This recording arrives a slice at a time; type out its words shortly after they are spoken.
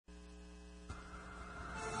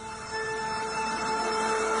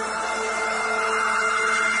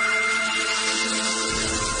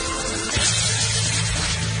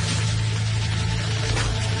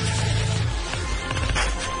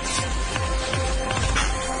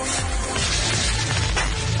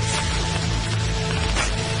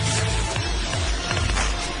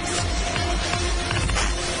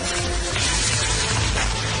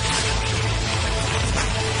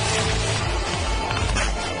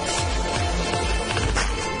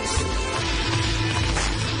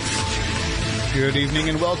Good evening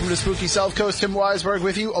and welcome to Spooky South Coast. Tim Weisberg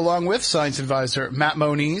with you, along with science advisor Matt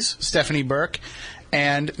Moniz, Stephanie Burke,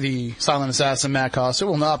 and the silent assassin Matt Costa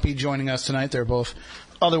will not be joining us tonight. They're both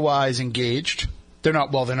otherwise engaged. They're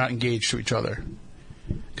not engaged to each other,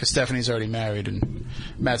 because Stephanie's already married and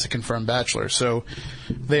Matt's a confirmed bachelor. So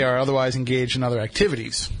they are otherwise engaged in other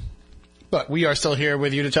activities. But we are still here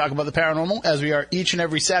with you to talk about the paranormal, as we are each and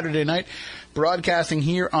every Saturday night, broadcasting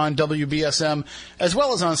here on WBSM, as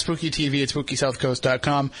well as on Spooky TV at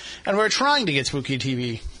SpookySouthCoast.com. And we're trying to get Spooky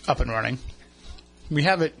TV up and running. We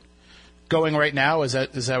have it going right now. Is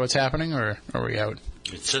that what's happening, or are we out?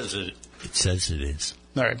 It says it is.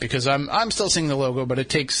 All right, because I'm still seeing the logo, but it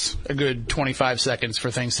takes a good 25 seconds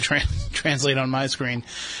for things to translate on my screen.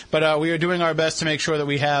 But we are doing our best to make sure that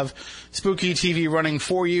we have Spooky TV running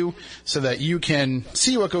for you so that you can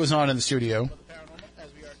see what goes on in the studio.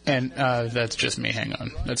 And that's just me. Hang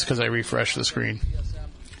on. That's because I refreshed the screen.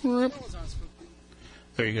 There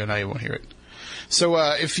you go. Now you won't hear it. So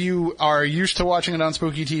if you are used to watching it on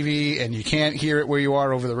Spooky TV and you can't hear it where you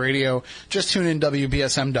are over the radio, just tune in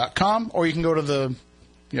WBSM.com, or you can go to the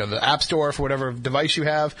App Store for whatever device you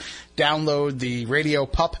have, download the Radio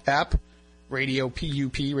Pup app, Radio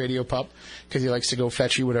P-U-P, Radio Pup, because he likes to go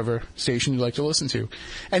fetch you whatever station you like to listen to.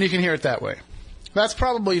 And you can hear it that way. That's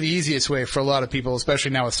probably the easiest way for a lot of people,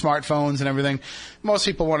 especially now with smartphones and everything. Most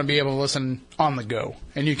people want to be able to listen on the go,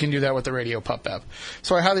 and you can do that with the Radio Pup app.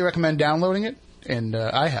 So I highly recommend downloading it, and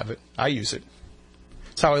I have it. I use it.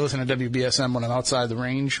 It's how I listen to WBSM when I'm outside the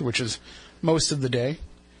range, which is most of the day.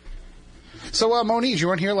 So, Moniz, you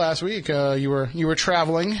weren't here last week. You were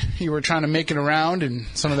traveling. You were trying to make it around in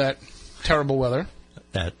some of that terrible weather.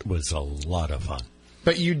 That was a lot of fun.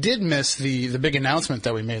 But you did miss the big announcement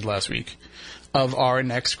that we made last week of our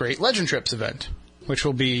next Great Legend Trips event, which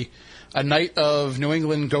will be a night of New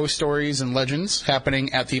England ghost stories and legends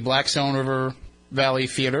happening at the Blackstone River Valley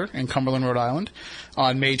Theater in Cumberland, Rhode Island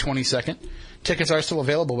on May 22nd. Tickets are still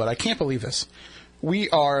available, but I can't believe this. We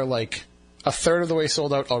are like a third of the way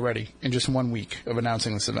sold out already in just 1 week of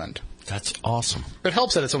announcing this event. That's awesome. It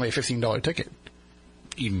helps that it's only a $15 ticket.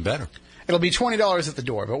 Even better. It'll be $20 at the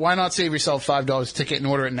door, but why not save yourself $5 a ticket and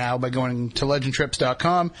order it now by going to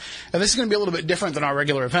legendtrips.com. And this is going to be a little bit different than our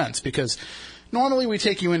regular events, because normally we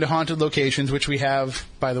take you into haunted locations, which we have,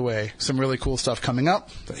 by the way, some really cool stuff coming up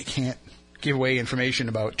that I can't give away information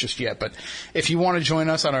about just yet. But if you want to join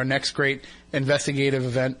us on our next great investigative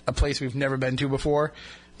event, a place we've never been to before,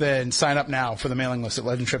 then sign up now for the mailing list at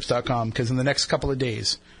legendtrips.com, because in the next couple of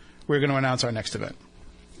days, we're going to announce our next event.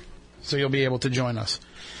 So you'll be able to join us.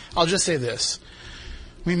 I'll just say this.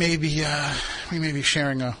 We may be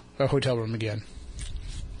sharing a hotel room again.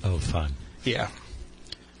 Oh, fun. Yeah.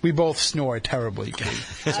 We both snore terribly, Kate.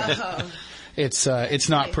 So it's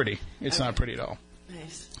not pretty. It's not pretty at all.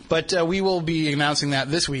 Nice. But we will be announcing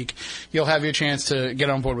that this week. You'll have your chance to get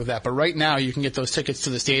on board with that. But right now, you can get those tickets to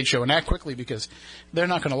the stage show, and act quickly because they're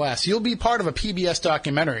not going to last. You'll be part of a PBS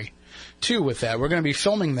documentary, too, with that. We're going to be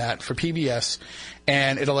filming that for PBS,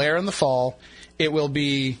 and it'll air in the fall. It will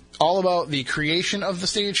be all about the creation of the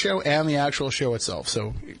stage show and the actual show itself.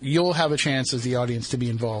 So you'll have a chance as the audience to be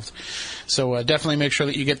involved. So definitely make sure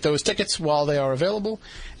that you get those tickets while they are available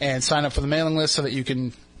and sign up for the mailing list so that you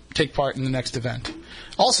can take part in the next event.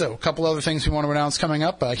 Also, a couple other things we want to announce coming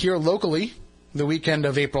up. Here locally, the weekend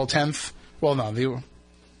of April 10th. Well, no, the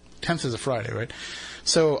 10th is a Friday, right?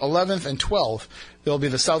 So 11th and 12th, there'll be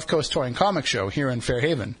the South Coast Touring Comic Show here in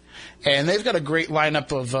Fairhaven. And they've got a great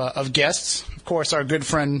lineup of guests. Of course, our good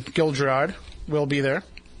friend Gil Gerard will be there.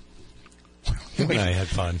 I had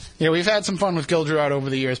fun. Yeah, we've had some fun with Gil Gerard over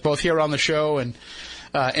the years, both here on the show and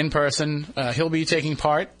in person. He'll be taking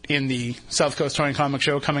part in the South Coast Touring Comic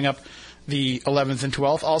Show coming up the 11th and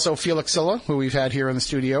 12th. Also, Felix Silla, who we've had here in the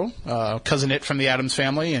studio, cousin It from the Addams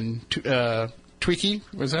Family, and Tweaky,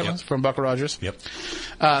 was that? Yep. From Buck Rogers. Yep.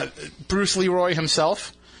 Bruce Leroy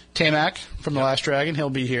himself, Tamak from The Last Dragon,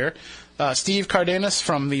 he'll be here. Steve Cardenas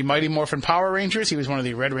from the Mighty Morphin Power Rangers. He was one of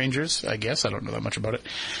the Red Rangers, I guess. I don't know that much about it.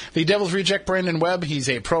 The Devil's Reject, Brandon Webb. He's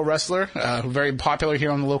a pro wrestler, very popular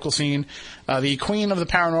here on the local scene. The Queen of the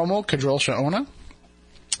Paranormal, Kadril Shaona.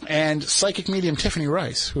 And psychic medium Tiffany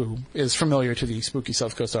Rice, who is familiar to the Spooky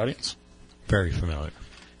South Coast audience. Very familiar.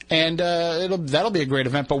 And that'll be a great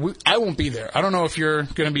event, but I won't be there. I don't know if you're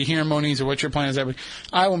going to be here, Moniz, or what your plan is.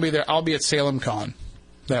 I won't be there. I'll be at Salem Con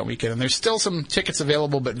that weekend. And there's still some tickets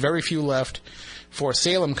available, but very few left for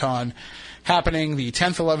Salem Con, happening the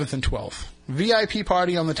 10th, 11th, and 12th. VIP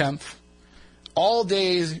party on the 10th. All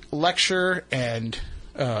day lecture and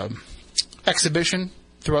exhibition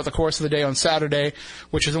throughout the course of the day on Saturday,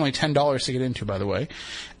 which is only $10 to get into, by the way,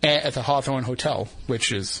 at the Hawthorne Hotel,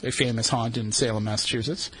 which is a famous haunt in Salem,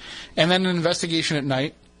 Massachusetts. And then an investigation at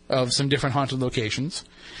night of some different haunted locations.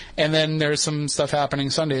 And then there's some stuff happening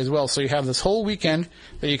Sunday as well. So you have this whole weekend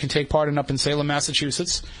that you can take part in up in Salem,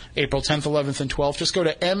 Massachusetts, April 10th, 11th, and 12th. Just go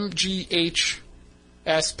to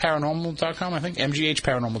mghsparanormal.com, I think.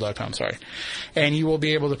 mghparanormal.com, sorry. And you will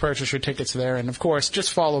be able to purchase your tickets there. And, of course,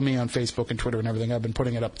 just follow me on Facebook and Twitter and everything. I've been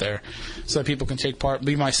putting it up there so that people can take part.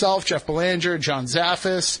 Be myself, Jeff Belanger, John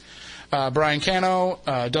Zaffis, Brian Cano,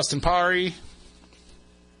 Dustin Pari,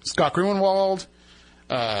 Scott Gruenwald,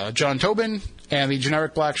 John Tobin, and the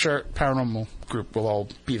Generic Black Shirt Paranormal group will all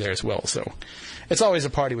be there as well. So it's always a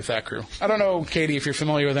party with that crew. I don't know, Katie, if you're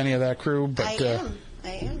familiar with any of that crew, but I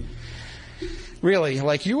am. Really,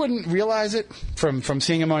 like you wouldn't realize it from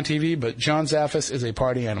seeing him on TV, but John Zaffis is a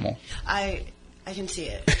party animal. I can see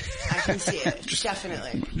it. I can see it.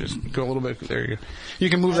 Definitely. Just go a little bit. There you go. You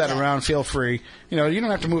can move that around. Feel free. You know, you don't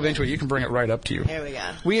have to move into it. You can bring it right up to you. There we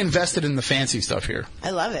go. We invested in the fancy stuff here. I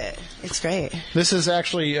love it. It's great. This is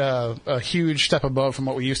actually a huge step above from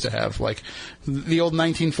what we used to have. Like, the old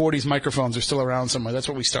 1940s microphones are still around somewhere. That's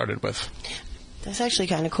what we started with. That's actually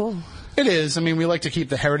kind of cool. It is. I mean, we like to keep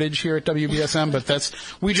the heritage here at WBSM, but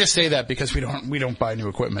we just say that because we don't buy new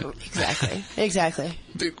equipment. Exactly.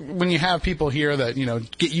 When you have people here that, you know,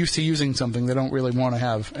 get used to using something, they don't really want to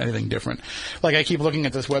have anything different. Like, I keep looking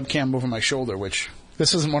at this webcam over my shoulder, which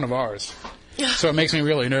this isn't one of ours. So it makes me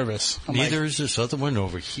really nervous. Neither is this other one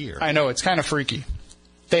over here. I know, it's kind of freaky.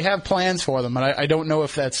 They have plans for them, and I don't know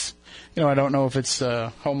if that's, you know, I don't know if it's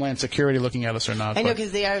Homeland Security looking at us or not. I know,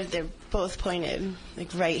 because they're both pointed, like,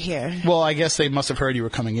 right here. Well, I guess they must have heard you were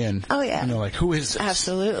coming in. Oh, yeah. And they're like, who is this?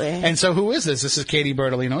 Absolutely. And so who is this? This is Katie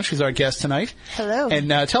Bertolino. She's our guest tonight. Hello. And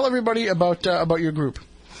tell everybody about your group.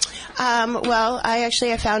 Well, I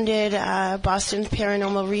founded Boston's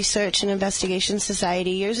Paranormal Research and Investigation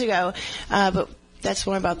Society years ago, but that's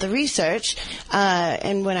more about the research.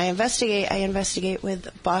 And when I investigate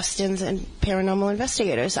with Boston's and paranormal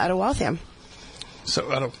investigators out of Waltham.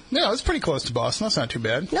 So, it's pretty close to Boston. That's not too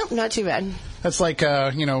bad. Nope, not too bad. That's like,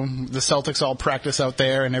 the Celtics all practice out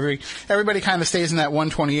there, and everybody kind of stays in that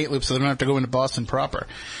 128 loop so they don't have to go into Boston proper.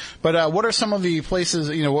 But what are some of the places,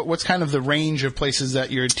 you know, what's kind of the range of places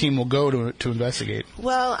that your team will go to investigate?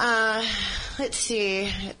 Well, let's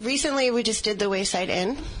see. Recently, we just did the Wayside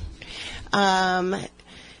Inn.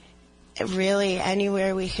 Really,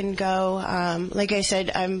 anywhere we can go. Like I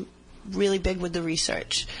said, I'm really big with the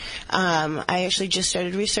research. I actually just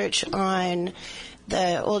started research on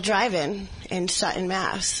the old drive-in in Sutton,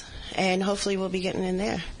 Mass, and hopefully we'll be getting in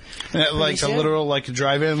there. Like a literal, like a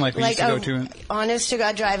drive-in, like we used to go to? Honest to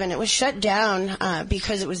God drive-in. It was shut down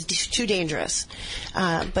because it was too dangerous.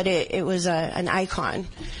 But it was an icon,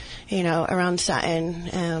 you know, around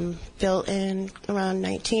Sutton, built in around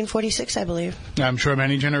 1946, I believe. I'm sure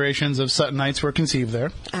many generations of Suttonites were conceived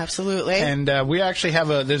there. Absolutely. And we actually have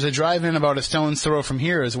there's a drive-in about a stone's throw from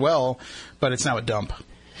here as well, but it's now a dump.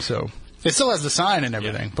 So it still has the sign and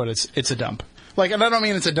everything, but it's a dump. Like, and I don't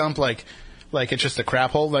mean it's a dump like it's just a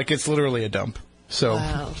crap hole. Like, it's literally a dump. So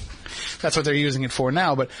wow. That's what they're using it for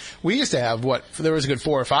now. But we used to have, there was a good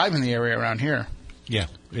 4 or 5 in the area around here. Yeah,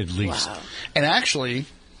 at least. Wow. And actually,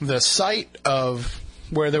 the site of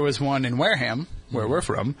where there was one in Wareham, where we're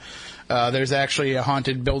from, there's actually a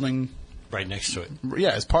haunted building right next to it.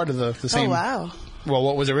 Yeah, it's part of the same. Oh, wow. Well,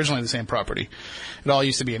 what was originally the same property. It all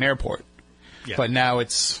used to be an airport. Yeah. But now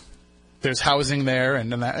there's housing there,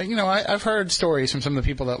 and that, you know, I've heard stories from some of the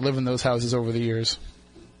people that live in those houses over the years.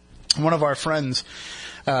 One of our friends,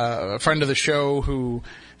 a friend of the show who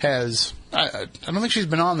has, I don't think she's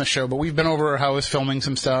been on the show, but we've been over her house filming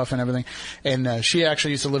some stuff and everything, and she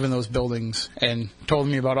actually used to live in those buildings and told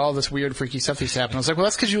me about all this weird, freaky stuff that used to happen. I was like, well,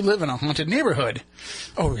 that's because you live in a haunted neighborhood.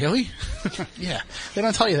 Oh, really? Yeah. They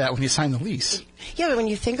don't tell you that when you sign the lease. Yeah, but when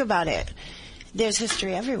you think about it, there's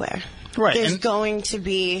history everywhere. Right. There's going to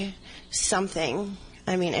be something,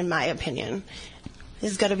 I mean, in my opinion,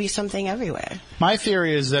 there's got to be something everywhere. My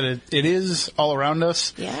theory is that it is all around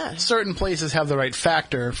us. Yeah. Certain places have the right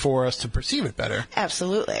factor for us to perceive it better.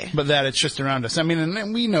 Absolutely. But that it's just around us. I mean,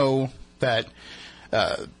 and we know that,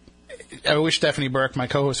 I wish Stephanie Burke, my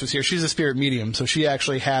co-host, was here. She's a spirit medium, so she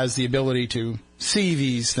actually has the ability to see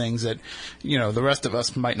these things that, you know, the rest of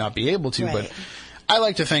us might not be able to. Right. But I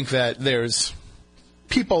like to think that there's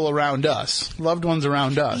people around us, loved ones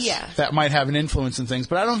around us, yeah, that might have an influence in things.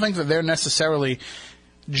 But I don't think that they're necessarily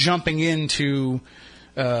jumping in to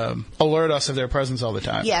alert us of their presence all the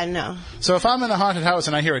time. Yeah, no. So if I'm in a haunted house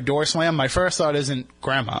and I hear a door slam, my first thought isn't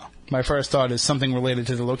Grandma. my first thought is something related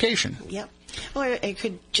to the location. Yep. Or it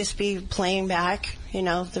could just be playing back,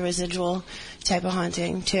 the residual type of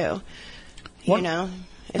haunting, too.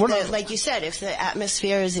 Like you said, if the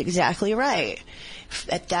atmosphere is exactly right,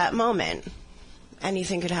 at that moment,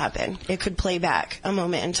 anything could happen. It could play back a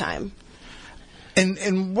moment in time.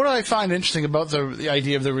 And what I find interesting about the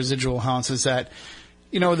idea of the residual haunts is that,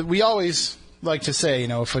 we always like to say,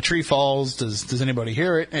 if a tree falls, does anybody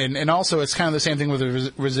hear it? And also it's kind of the same thing with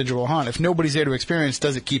a residual haunt. If nobody's there to experience,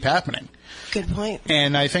 does it keep happening? Good point.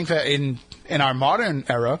 And I think that in our modern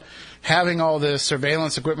era, having all the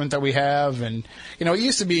surveillance equipment that we have, and, it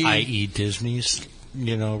used to be... i.e. Disney's,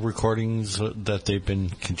 recordings that they've been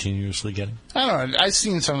continuously getting? I don't know. I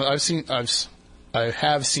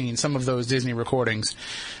have seen some of those Disney recordings,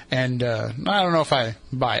 and I don't know if I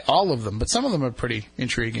buy all of them, but some of them are pretty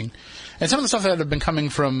intriguing. And some of the stuff that had been coming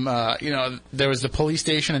from, there was the police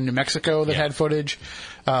station in New Mexico that had footage.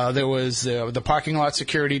 There was the parking lot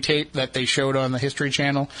security tape that they showed on the History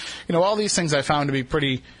Channel. All these things I found to be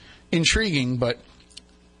pretty intriguing, but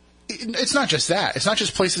it's not just that. It's not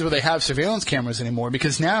just places where they have surveillance cameras anymore,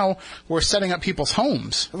 because now we're setting up people's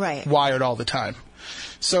homes wired all the time.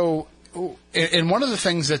 So, and one of the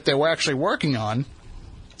things that they were actually working on,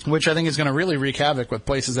 which I think is going to really wreak havoc with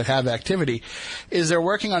places that have activity, is they're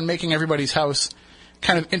working on making everybody's house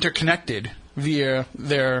kind of interconnected via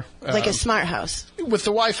their... like a smart house. With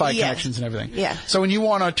the Wi-Fi connections and everything. Yeah. So when you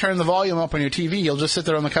want to turn the volume up on your TV, you'll just sit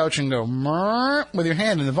there on the couch and go with your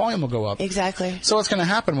hand, and the volume will go up. Exactly. So what's going to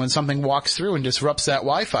happen when something walks through and disrupts that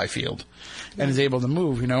Wi-Fi field and is able to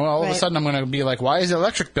move? All of a sudden I'm going to be like, why is the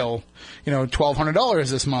electric bill,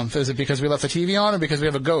 $1,200 this month? Is it because we left the TV on, or because we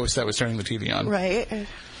have a ghost that was turning the TV on? Right.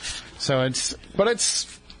 So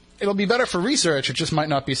it'll be better for research. It just might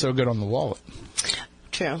not be so good on the wallet.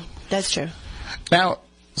 True. That's true. Now,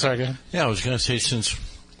 sorry, go ahead. Yeah, I was going to say, since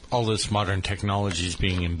all this modern technology is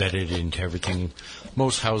being embedded into everything,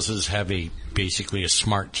 most houses have basically a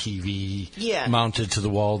smart TV mounted to the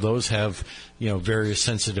wall. Those have, various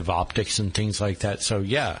sensitive optics and things like that. So,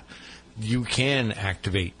 you can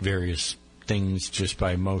activate various things just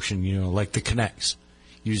by motion, like the Kinects,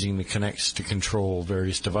 using the Kinects to control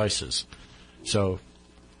various devices. So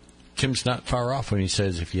Tim's not far off when he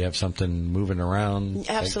says if you have something moving around.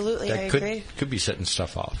 Absolutely, I agree. Could be setting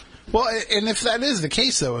stuff off. Well, and if that is the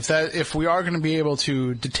case, though, if we are going to be able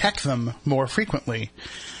to detect them more frequently,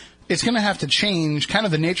 it's going to have to change kind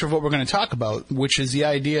of the nature of what we're going to talk about, which is the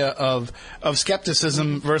idea of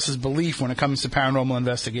skepticism versus belief when it comes to paranormal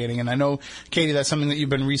investigating. And I know, Katie, that's something that you've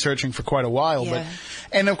been researching for quite a while. Yeah.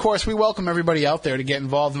 And of course, we welcome everybody out there to get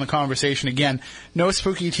involved in the conversation. Again, no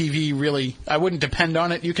spooky TV really, I wouldn't depend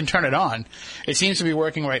on it. You can turn it on. It seems to be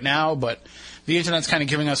working right now, but the internet's kind of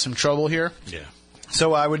giving us some trouble here. Yeah.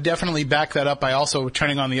 So I would definitely back that up by also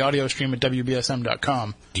turning on the audio stream at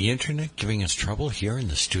WBSM.com. The internet giving us trouble here in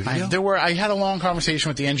the studio? I had a long conversation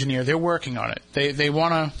with the engineer. They're working on it. They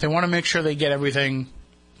want to make sure they get everything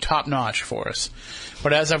top notch for us.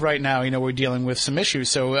 But as of right now, we're dealing with some issues.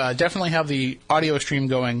 So definitely have the audio stream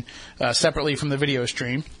going separately from the video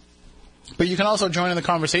stream. But you can also join in the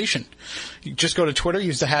conversation. You just go to Twitter,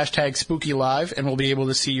 use the hashtag SpookyLive, and we'll be able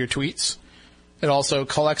to see your tweets. It also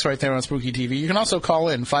collects right there on Spooky TV. You can also call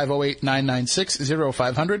in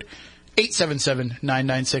 508-996-0500,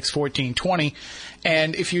 877-996-1420.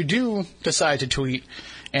 And if you do decide to tweet,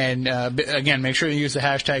 and again, make sure you use the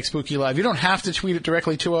hashtag SpookyLive. You don't have to tweet it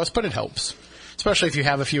directly to us, but it helps, especially if you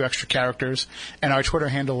have a few extra characters. And our Twitter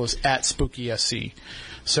handle is @SpookySC.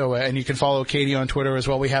 So, and you can follow Katie on Twitter as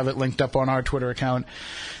well. We have it linked up on our Twitter account.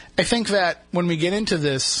 I think that when we get into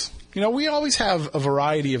this, we always have a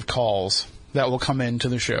variety of calls that will come into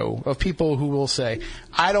the show of people who will say,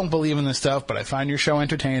 I don't believe in this stuff, but I find your show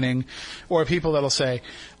entertaining. Or people that'll say,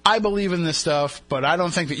 I believe in this stuff, but I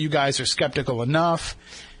don't think that you guys are skeptical enough.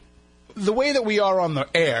 The way that we are on the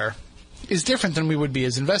air is different than we would be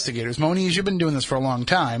as investigators. Moniz, you've been doing this for a long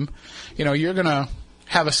time. You're going to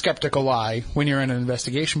have a skeptical eye when you're in an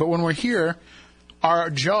investigation. But when we're here, our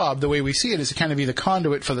job, the way we see it, is to kind of be the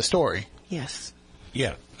conduit for the story. Yes.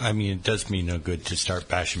 Yeah. I mean, it does me no good to start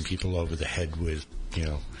bashing people over the head with,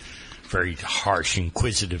 very harsh,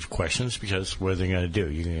 inquisitive questions, because what are they going to do?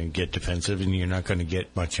 You're going to get defensive, and you're not going to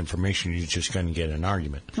get much information. You're just going to get an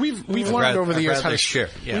argument. We've learned over the years how to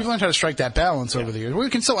We've learned how to strike that balance over the years. We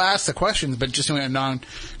can still ask the questions, but just doing it in a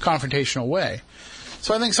non-confrontational way.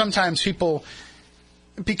 So I think sometimes people,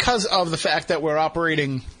 because of the fact that we're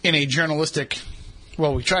operating in a journalistic,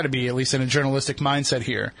 we try to be at least in a journalistic mindset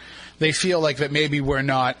here, they feel like that maybe we're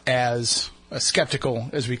not as as skeptical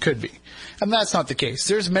as we could be. And that's not the case.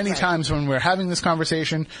 There's many times when we're having this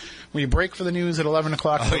conversation, we break for the news at 11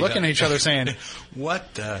 o'clock, we're looking at each other saying,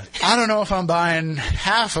 what the? I don't know if I'm buying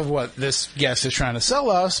half of what this guest is trying to sell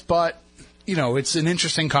us, but, you know, it's an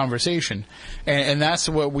interesting conversation. And that's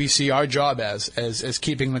what we see our job as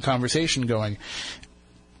keeping the conversation going.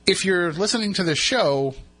 If you're listening to this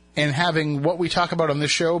show and having what we talk about on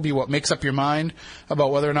this show be what makes up your mind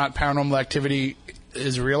about whether or not paranormal activity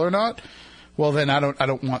is real or not, well, then I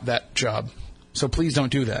don't want that job. So please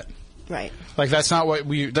don't do that. Right. Like that's not what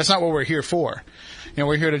we're here for. You know,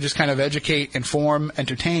 we're here to just kind of educate, inform,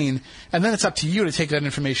 entertain, and then it's up to you to take that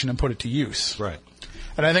information and put it to use. Right.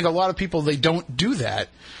 And I think a lot of people, they don't do that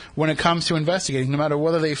when it comes to investigating, no matter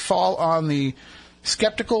whether they fall on the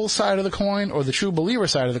skeptical side of the coin or the true believer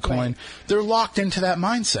side of the coin, they're locked into that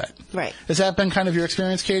mindset. Right. Has that been kind of your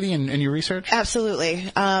experience, Katie, in your research?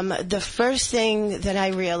 Absolutely. The first thing that I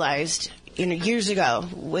realized, years ago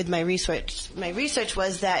with my research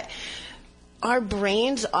was that our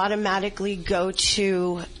brains automatically go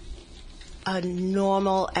to a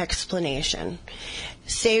normal explanation.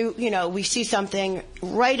 Say, we see something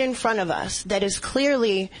right in front of us that is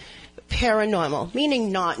clearly paranormal,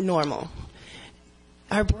 meaning not normal.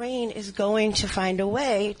 Our brain is going to find a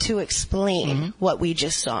way to explain what we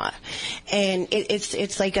just saw. And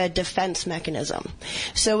it's like a defense mechanism.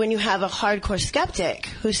 So when you have a hardcore skeptic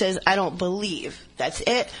who says, I don't believe, that's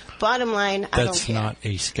it, bottom line, I don't care. That's not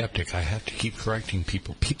a skeptic. I have to keep correcting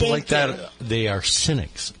people. People like that, they are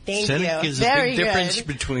cynics. Cynic is a big difference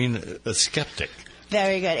between a skeptic.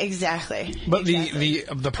 Very good, exactly. But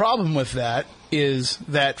the problem with that is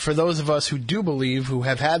that for those of us who do believe, who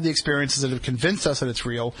have had the experiences that have convinced us that it's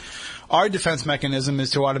real, our defense mechanism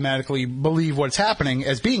is to automatically believe what's happening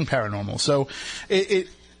as being paranormal. So it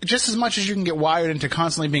just as much as you can get wired into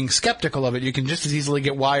constantly being skeptical of it, you can just as easily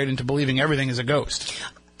get wired into believing everything is a ghost.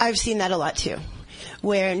 I've seen that a lot too,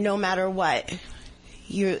 where no matter what,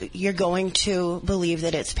 you're going to believe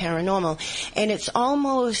that it's paranormal, and it's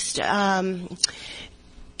almost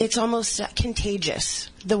contagious.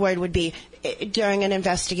 The word would be during an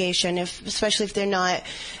investigation, especially if they're not,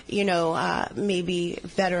 maybe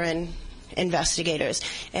veteran investigators,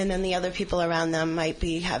 and then the other people around them might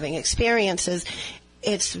be having experiences.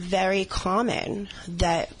 It's very common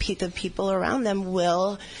that the people around them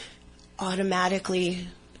will automatically,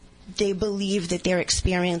 they believe that they're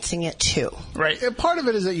experiencing it too. Right. Part of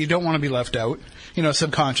it is that you don't want to be left out.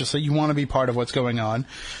 Subconsciously, you want to be part of what's going on.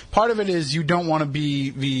 Part of it is you don't want to be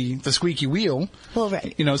the squeaky wheel. Well,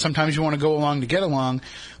 right. Sometimes you want to go along to get along.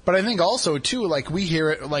 But I think also, too, like we hear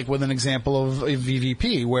it like with an example of a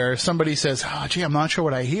VVP where somebody says, oh, gee, I'm not sure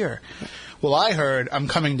what I hear. Well, I heard I'm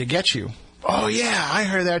coming to get you. Oh, yeah, I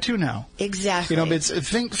heard that, too, now. Exactly.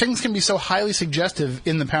 Things can be so highly suggestive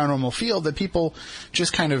in the paranormal field that people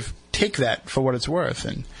just kind of take that for what it's worth.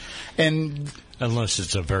 And unless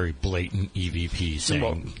it's a very blatant EVP saying.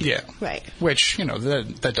 Well, yeah. Right. Which,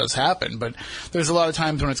 that does happen. But there's a lot of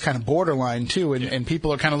times when it's kind of borderline, too, and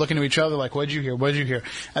people are kind of looking to each other like, what'd you hear?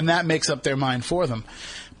 And that makes up their mind for them.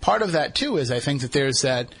 Part of that, too, is I think that there's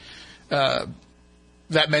that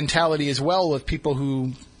mentality as well with people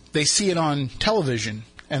who they see it on television.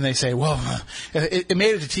 And they say, well, it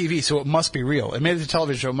made it to TV, so it must be real. It made it to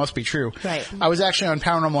television, so it must be true. Right. I was actually on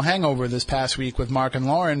Paranormal Hangover this past week with Mark and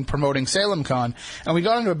Lauren promoting SalemCon, and we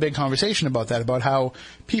got into a big conversation about that, about how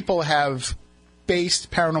people have based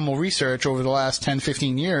paranormal research over the last 10,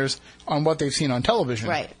 15 years on what they've seen on television.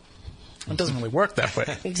 Right. It doesn't really work that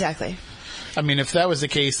way. Exactly. I mean, if that was the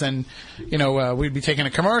case, then, we'd be taking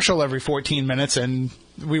a commercial every 14 minutes, and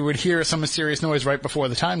we would hear some mysterious noise right before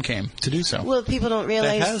the time came to do so. Well, people don't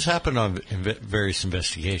realize. That has happened on various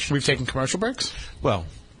investigations. We've taken commercial breaks? Well,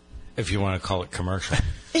 if you want to call it commercial.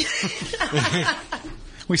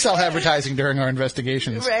 We sell advertising during our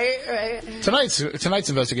investigations. Right. Tonight's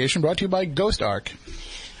investigation brought to you by Ghost Ark.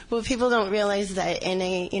 Well, people don't realize that in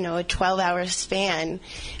a 12-hour span,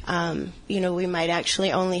 we might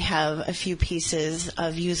actually only have a few pieces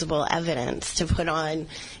of usable evidence to put on,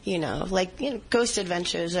 Ghost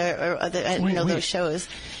Adventures or other, those shows.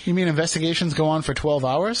 You mean investigations go on for 12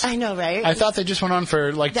 hours? I know, right? I thought they just went on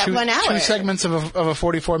for two segments of a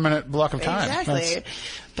 44-minute block of time. Exactly.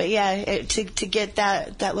 But yeah, to get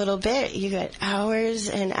that little bit, you got hours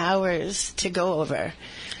and hours to go over.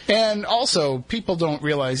 And also, people don't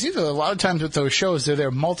realize either. A lot of times with those shows, they're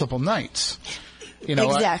there multiple nights.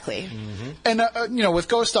 Exactly. And with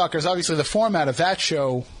Ghost Stalkers, obviously the format of that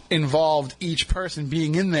show involved each person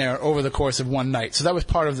being in there over the course of one night. So that was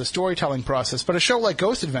part of the storytelling process. But a show like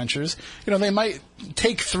Ghost Adventures, they might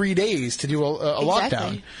take 3 days to do a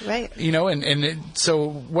lockdown. Right. So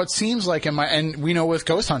what seems like and we know with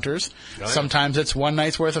Ghost Hunters, sometimes it's one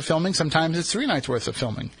night's worth of filming, sometimes it's 3 nights worth of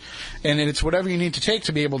filming. And it's whatever you need to take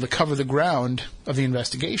to be able to cover the ground of the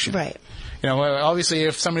investigation. Right. Obviously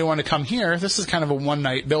if somebody wanted to come here, this is kind of a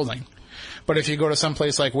one-night building. But if you go to some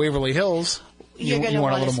place like Waverly Hills, you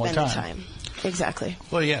want a little more time. Exactly.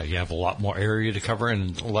 Well, yeah, you have a lot more area to cover,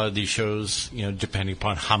 and a lot of these shows, depending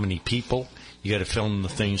upon how many people, you got to film the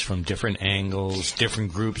things from different angles,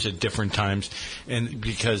 different groups at different times, and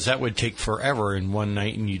because that would take forever in one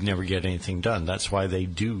night, and you'd never get anything done. That's why they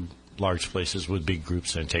do large places with big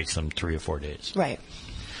groups, and it takes them 3 or 4 days. Right.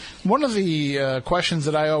 One of the questions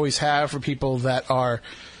that I always have for people that are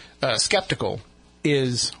skeptical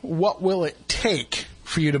is, what will it take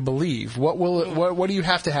for you to believe? What do you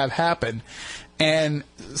have to have happen? And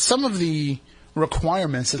some of the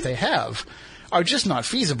requirements that they have are just not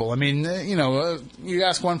feasible. I mean, you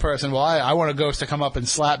ask one person, well, I want a ghost to come up and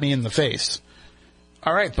slap me in the face.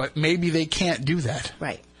 All right, but maybe they can't do that.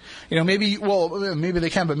 Right. Maybe they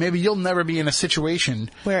can, but maybe you'll never be in a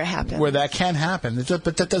situation where it happens, where that can happen.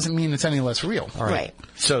 But that doesn't mean it's any less real. All right.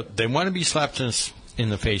 So they want to be slapped in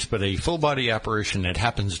the face, but a full-body apparition that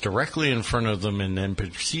happens directly in front of them and then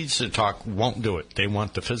proceeds to talk won't do it. They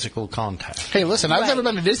want the physical contact. Hey, listen, I've never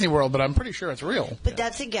been to Disney World, but I'm pretty sure it's real. But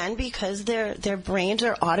that's, again, because their brains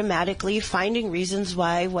are automatically finding reasons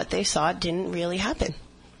why what they saw didn't really happen.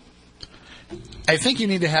 I think you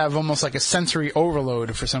need to have almost like a sensory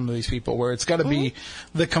overload for some of these people, where it's got to be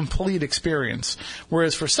the complete experience.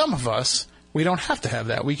 Whereas for some of us, we don't have to have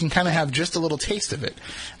that. We can kind of have just a little taste of it,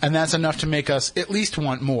 and that's enough to make us at least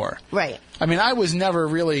want more. Right. I mean, I was never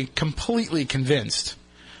really completely convinced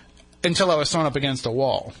until I was thrown up against a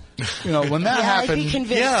wall. When that happened... I'd be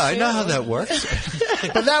convinced I know how that works.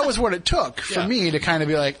 But that was what it took for me to kind of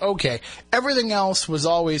be like, okay, everything else was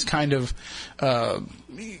always kind of...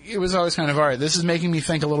 it was always kind of, all right, this is making me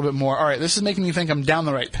think a little bit more. All right, this is making me think I'm down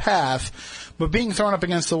the right path. But being thrown up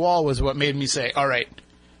against the wall was what made me say, all right,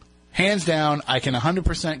 hands down, I can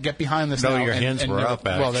 100% get behind this now. No, your hands were up,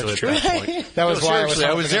 actually. Well, that's true. At that point. That was why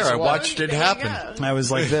I was there. I watched it happen. I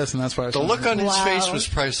was like this, and that's why I was... The look on his face was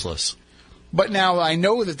priceless. But now I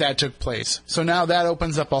know that took place. So now that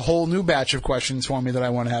opens up a whole new batch of questions for me that I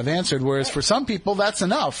want to have answered. Whereas for some people, that's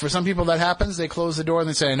enough. For some people, that happens. They close the door and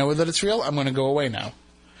they say, I know that it's real. I'm going to go away now.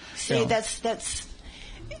 See, that's...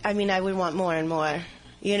 I mean, I would want more and more.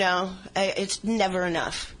 It's never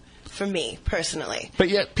enough for me, personally. But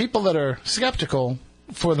yet, people that are skeptical,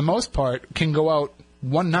 for the most part, can go out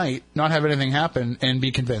one night, not have anything happen, and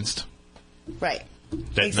be convinced. Right.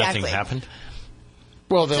 That exactly. Nothing happened?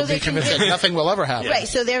 Well, they'll be convinced that nothing will ever happen. Right,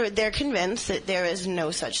 so they're convinced that there is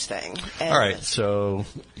no such thing. All right, so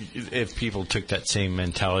if people took that same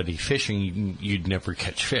mentality fishing, you'd never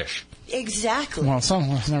catch fish. Exactly. Well,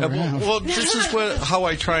 some of us never have. Well, this is how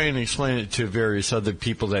I try and explain it to various other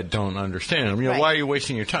people that don't understand. Why are you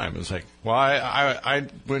wasting your time? It's like, well, I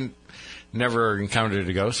never encountered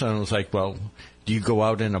a ghost, and I was like, well, do you go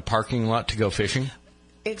out in a parking lot to go fishing?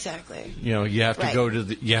 Exactly. You have to go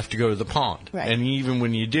to the pond, right. And even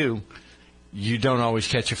when you do, you don't always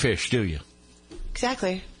catch a fish, do you?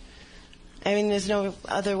 Exactly. I mean, there's no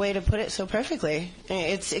other way to put it so perfectly.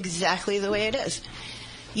 It's exactly the way it is.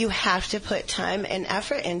 You have to put time and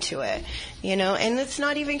effort into it, and it's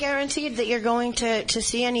not even guaranteed that you're going to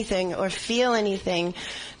see anything or feel anything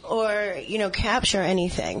or, capture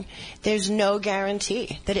anything. There's no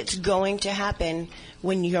guarantee that it's going to happen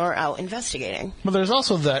when you're out investigating. But there's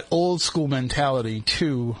also that old school mentality,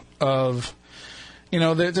 too, of,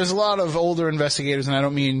 there's a lot of older investigators, and I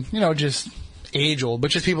don't mean, just age old,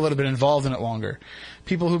 but just people that have been involved in it longer.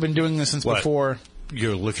 People who've been doing this since before.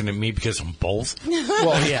 You're looking at me because I'm both?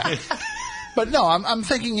 Well, yeah. But no, I'm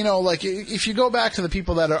thinking, if you go back to the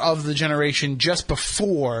people that are of the generation just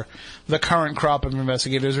before the current crop of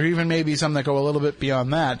investigators, or even maybe some that go a little bit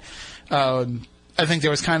beyond that, I think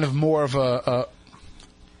there was kind of more of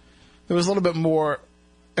there was a little bit more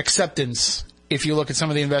acceptance. If you look at some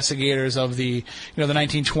of the investigators of the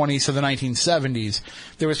 1920s to the 1970s,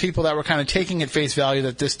 there was people that were kind of taking at face value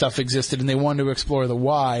that this stuff existed and they wanted to explore the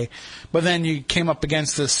why. But then you came up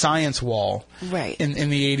against the science wall right. in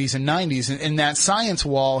the 80s and 90s. And that science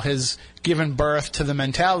wall has given birth to the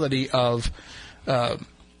mentality of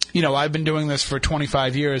I've been doing this for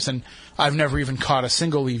 25 years, and I've never even caught a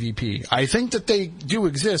single EVP. I think that they do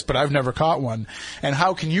exist, but I've never caught one. And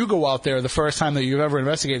how can you go out there the first time that you've ever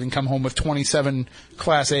investigated and come home with 27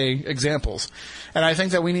 Class A examples? And I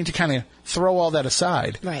think that we need to kind of throw all that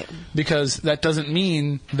aside. Right. Because that doesn't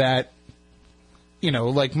mean that,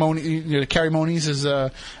 like to carry Moni's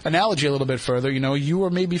analogy a little bit further, you were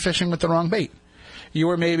maybe fishing with the wrong bait. You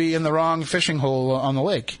were maybe in the wrong fishing hole on the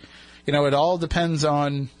lake. It all depends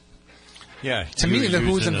on... Yeah, to me,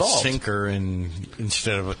 who's involved. A sinker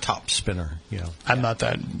instead of a top spinner. I'm not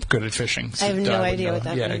that good at fishing. So I have no idea what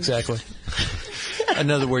that means. Yeah, exactly. In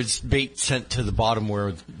other words, bait sent to the bottom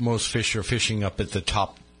where most fish are fishing up at the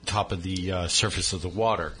top of the surface of the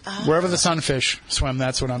water. Wherever the sunfish swim,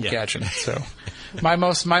 that's what I'm catching. So, my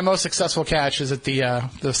most successful catch is at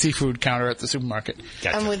the seafood counter at the supermarket.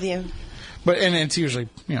 Gotcha. I'm with you. And it's usually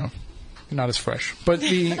not as fresh. But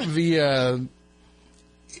the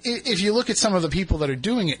if you look at some of the people that are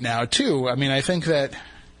doing it now, too, I mean, I think that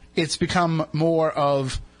it's become more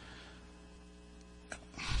of...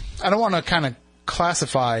 I don't want to kind of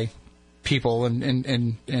classify people,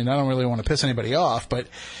 and I don't really want to piss anybody off, but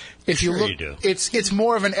if you look... It's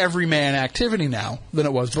more of an everyman activity now than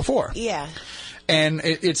it was before. Yeah. And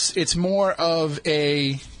it's more of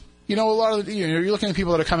a... a lot of you're looking at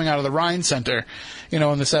people that are coming out of the Rhine Center, in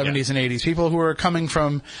the 70s and 80s. People who are coming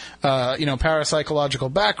from,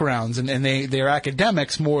 parapsychological backgrounds, and they're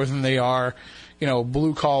academics more than they are,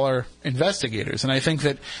 blue collar investigators. And I think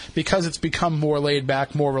that because it's become more laid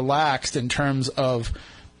back, more relaxed in terms of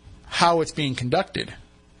how it's being conducted,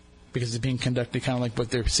 because it's being conducted kind of like what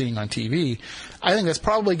they're seeing on TV, I think that's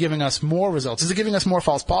probably giving us more results. Is it giving us more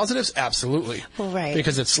false positives? Absolutely. Well, right.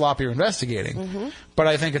 Because it's sloppier investigating. Mm-hmm. But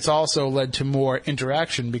I think it's also led to more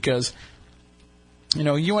interaction because,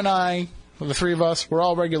 you and I, the three of us, we're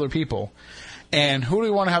all regular people. And who do we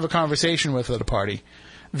want to have a conversation with at a party?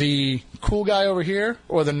 The cool guy over here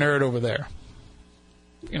or the nerd over there?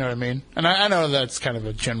 You know what I mean? And I know that's kind of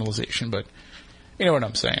a generalization, but you know what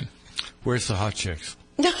I'm saying. Where's the hot chicks?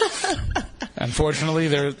 Unfortunately,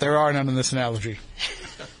 there are none in this analogy.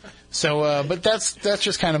 So, but that's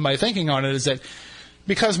just kind of my thinking on it, is that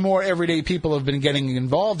because more everyday people have been getting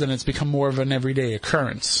involved, and it's become more of an everyday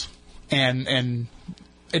occurrence. And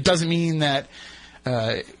it doesn't mean that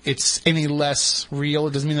it's any less real.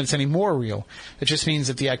 It doesn't mean that it's any more real. It just means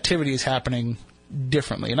that the activity is happening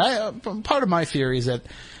differently. And part of my theory is that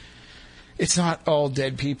it's not all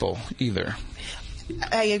dead people either.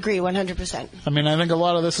 I agree 100%. I mean, I think a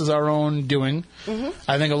lot of this is our own doing. Mm-hmm.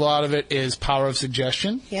 I think a lot of it is power of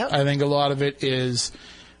suggestion. Yep. I think a lot of it is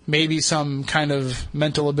maybe some kind of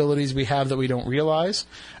mental abilities we have that we don't realize.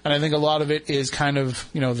 And I think a lot of it is kind of,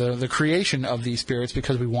 the creation of these spirits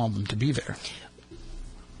because we want them to be there.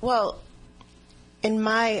 Well, in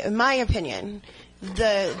my opinion,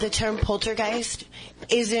 the term poltergeist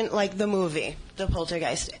isn't like the movie, The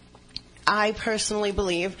Poltergeist. I personally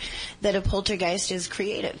believe that a poltergeist is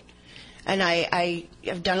created. And I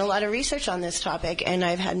have done a lot of research on this topic, and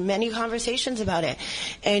I've had many conversations about it.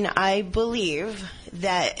 And I believe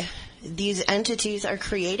that these entities are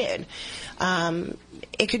created.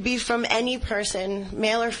 It could be from any person,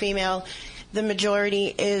 male or female. The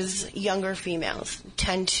majority is younger females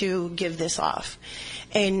tend to give this off.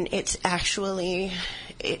 And it's actually,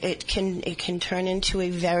 it can turn into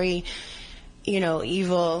a very,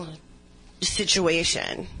 evil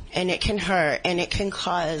situation, and it can hurt, and it can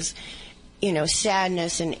cause,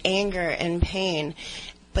 sadness and anger and pain.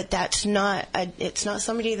 But that's it's not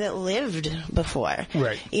somebody that lived before.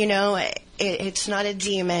 Right. It's not a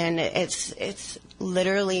demon. It's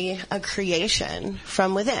literally a creation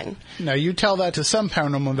from within. Now, you tell that to some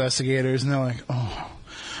paranormal investigators, and they're like, oh,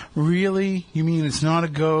 really? You mean it's not a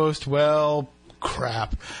ghost? Well,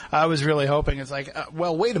 crap. I was really hoping. It's like,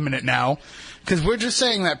 well, wait a minute now. Because we're just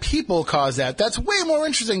saying that people cause that. That's way more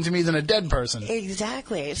interesting to me than a dead person.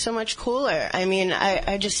 Exactly. It's so much cooler. I mean,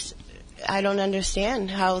 I don't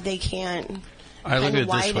understand how they can't. I look at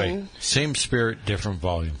it this way. Same spirit, different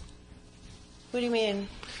volume. What do you mean?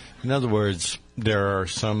 In other words, there are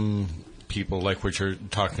some people, like what you're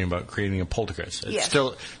talking about, creating a poltergeist. Yes.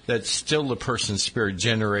 That's still the person's spirit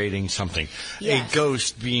generating something. Yes. A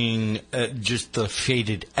ghost being just the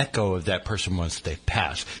faded echo of that person once they've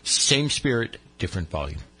passed. Same spirit, different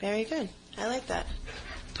volume. Very good. I like that.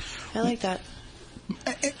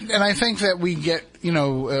 And I think that we get, a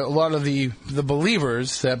lot of the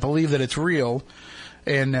believers that believe that it's real.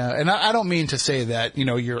 And I don't mean to say that,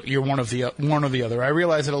 you're one or the other. I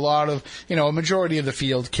realize that a lot of, a majority of the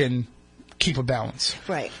field can keep a balance.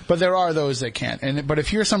 Right. But there are those that can't. But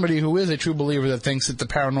if you're somebody who is a true believer that thinks that the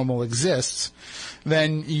paranormal exists,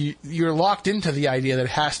 then you're locked into the idea that it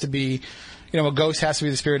has to be, a ghost has to be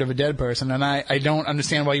the spirit of a dead person. And I don't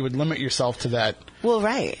understand why you would limit yourself to that. Well,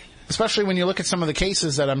 right. Especially when you look at some of the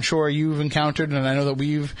cases that I'm sure you've encountered, and I know that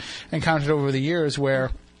we've encountered over the years,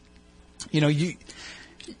 where,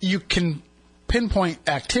 you can pinpoint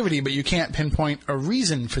activity, but you can't pinpoint a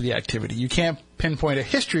reason for the activity. You can't pinpoint a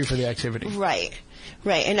history for the activity. Right.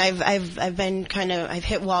 Right. And I've been I've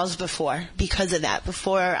hit walls before because of that.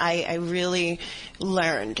 Before I really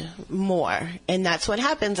learned more. And that's what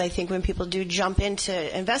happens, I think, when people do jump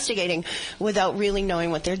into investigating without really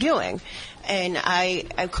knowing what they're doing. And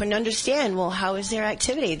I couldn't understand, well, how is there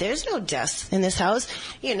activity? There's no deaths in this house.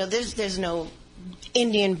 There's no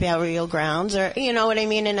Indian burial grounds, or you know what I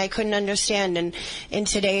mean, and I couldn't understand. And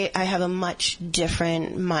today I have a much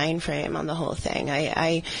different mind frame on the whole thing.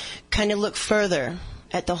 I kind of look further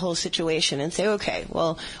at the whole situation and say, okay,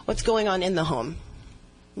 well, what's going on in the home?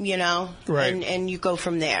 Right. And you go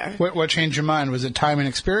from there. What changed your mind? Was it time and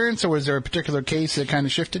experience, or was there a particular case that kind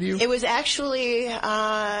of shifted you? It was actually,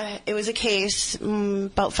 it was a case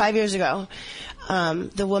about 5 years ago.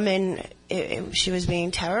 The woman, she was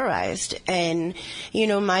being terrorized. And,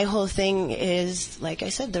 my whole thing is, like I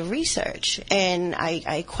said, the research. And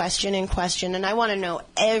I question and question, and I want to know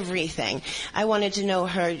everything. I wanted to know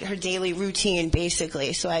her daily routine,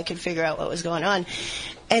 basically, so I could figure out what was going on.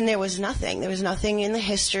 And there was nothing. There was nothing in the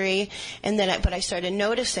history. And then, but I started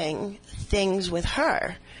noticing things with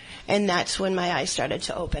her. And that's when my eyes started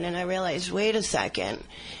to open. And I realized, wait a second,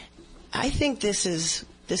 I think this is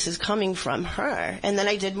coming from her. And then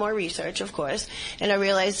I did more research, of course, and I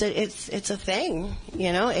realized that it's a thing.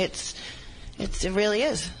 It really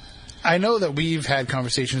is. I know that we've had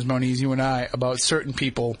conversations, Moniz, you and I, about certain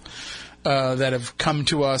people that have come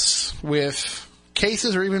to us with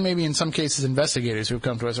cases, or even maybe in some cases investigators who have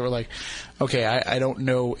come to us and were like, okay, I don't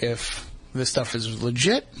know if this stuff is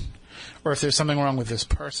legit or if there's something wrong with this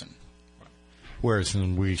person. Whereas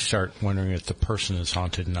then we start wondering if the person is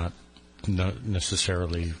haunted, not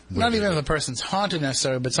necessarily. Not even if the person's haunted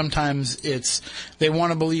necessarily, but sometimes it's they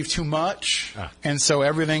want to believe too much, and so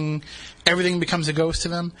everything becomes a ghost to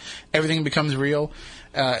them. Everything becomes real,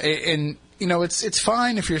 and it's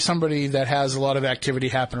fine if you're somebody that has a lot of activity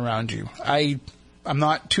happen around you. I'm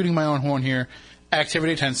not tooting my own horn here.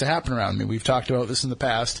 Activity tends to happen around me. We've talked about this in the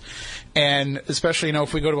past, and especially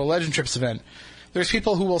if we go to a Legend Trips event. There's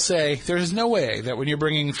people who will say there's no way that when you're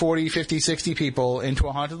bringing 40, 50, 60 people into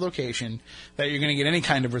a haunted location that you're going to get any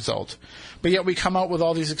kind of result. But yet we come out with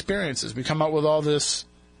all these experiences. We come out with all this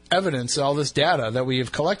evidence, all this data that we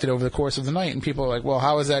have collected over the course of the night, and people are like, well,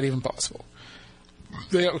 how is that even possible?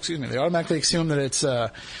 They automatically assume that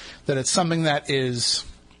it's something that is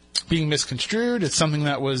being misconstrued. It's something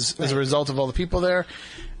that was as a result of all the people there.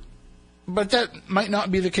 But that might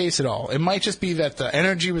not be the case at all. It might just be that the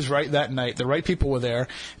energy was right that night, the right people were there,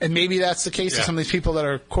 and maybe that's the case with some of these people that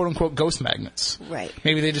are quote-unquote ghost magnets. Right.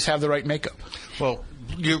 Maybe they just have the right makeup. Well,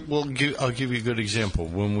 I'll give you a good example.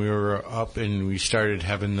 When we were up and we started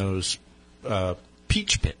having those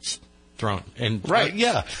peach pits thrown. And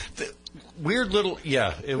weird little,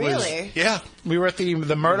 it was. Really? Yeah. We were at the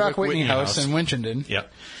Murdoch Whitney House in Winchendon. Yeah.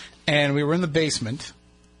 And we were in the basement,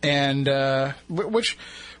 and which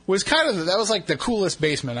was that was like the coolest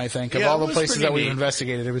basement, I think, of all the places that we've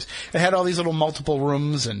investigated. It had all these little multiple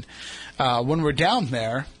rooms, and when we're down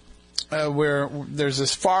there, where there's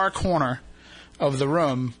this far corner of the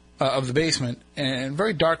room, of the basement, and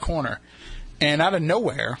very dark corner, and out of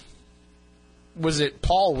nowhere,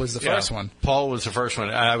 Paul was the first one. Paul was the first one.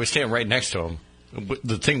 I was standing right next to him.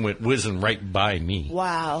 The thing went whizzing right by me.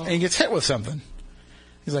 Wow. And he gets hit with something.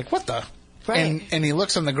 He's like, what the? Right. And he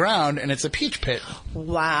looks on the ground, and it's a peach pit.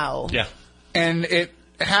 Wow. Yeah. And it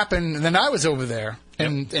happened, then I was over there,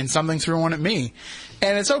 and something threw one at me.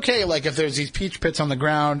 And it's okay, like, if there's these peach pits on the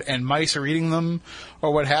ground and mice are eating them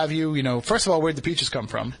or what have you, first of all, where'd the peaches come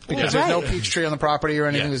from? Because there's no peach tree on the property or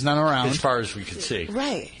anything. There's none around. As far as we could see.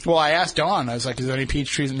 Right. Well, I asked Dawn. I was like, is there any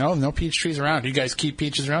peach trees? No peach trees around. Do you guys keep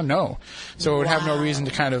peaches around? No. So it would have no reason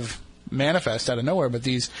to kind of manifest out of nowhere, but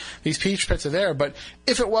these peach pits are there. But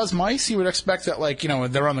if it was mice, you would expect that, like,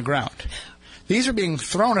 they're on the ground. These are being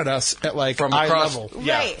thrown at us at, like, from eye across, level.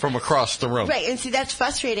 Right. From across the room. Right, and see, that's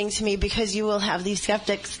frustrating to me because you will have these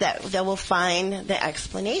skeptics that will find the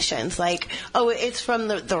explanations, like, oh, it's from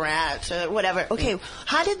the rats or whatever. Okay,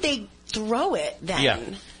 how did they throw it then? Yeah.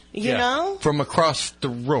 You know? From across the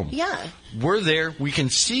room. Yeah. We're there. We can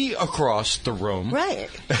see across the room. Right.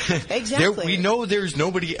 Exactly. We know there's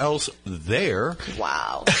nobody else there.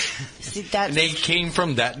 Wow. See, and they came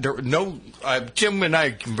from that. Jim and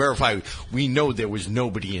I can verify. We know there was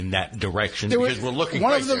nobody in that direction because we're looking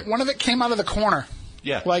right there. One of it came out of the corner.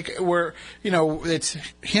 Yeah. Like it's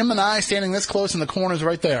him and I standing this close and the corner's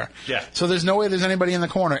right there. Yeah. So there's no way there's anybody in the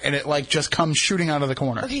corner, and it just comes shooting out of the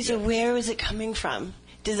corner. Okay, so where was it coming from?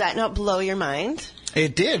 Does that not blow your mind?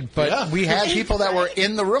 It did, but we had people that were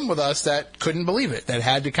in the room with us that couldn't believe it, that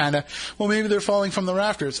had to kind of, well, maybe they're falling from the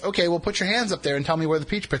rafters. Okay, well, put your hands up there and tell me where the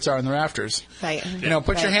peach pits are in the rafters. Right.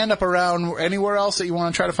 Put your hand up around anywhere else that you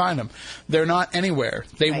want to try to find them. They're not anywhere.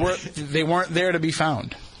 They weren't there to be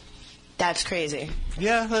found. That's crazy.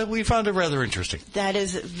 Yeah, we found it rather interesting. That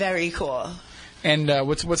is very cool. And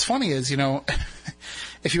what's funny is,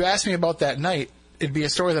 if you asked me about that night, it'd be a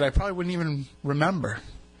story that I probably wouldn't even remember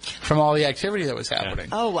from all the activity that was happening.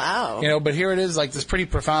 Yeah. Oh, wow. But here it is, like, this pretty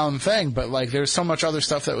profound thing, but, like, there's so much other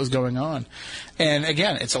stuff that was going on. And,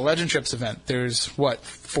 again, it's a Legend Trips event. There's,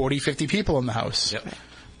 40, 50 people in the house. Yep.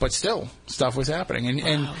 But still, stuff was happening.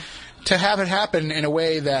 And to have it happen in a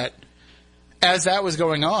way that, as that was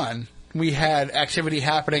going on, we had activity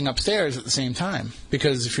happening upstairs at the same time.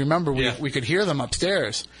 Because if you remember, we could hear them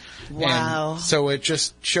upstairs. Wow. And so it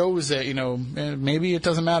just shows that, maybe it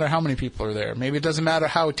doesn't matter how many people are there. Maybe it doesn't matter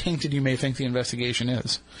how tainted you may think the investigation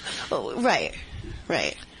is. Oh, right.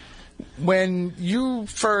 When you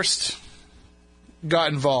first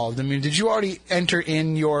got involved, did you already enter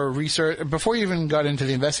in your research, before you even got into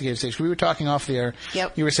the investigative stage? We were talking off the air.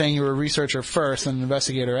 Yep. You were saying you were a researcher first and an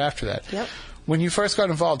investigator after that. Yep. When you first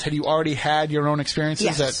got involved, had you already had your own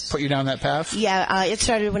experiences that put you down that path? Yeah, it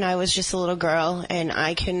started when I was just a little girl, and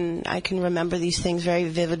I can remember these things very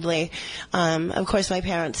vividly. Of course, my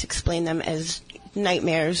parents explained them as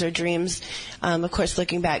nightmares or dreams. Of course,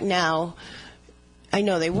 looking back now, I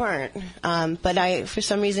know they weren't. But for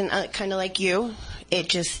some reason, kind of like you, it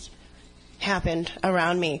just happened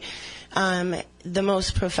around me. The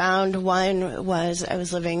most profound one was I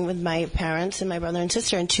was living with my parents and my brother and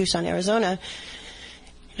sister in Tucson, Arizona.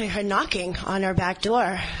 And I heard knocking on our back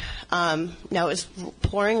door. Now it was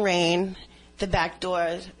pouring rain. The back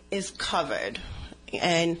door is covered.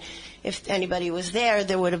 And if anybody was there,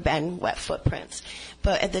 there would have been wet footprints.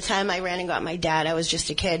 But at the time I ran and got my dad, I was just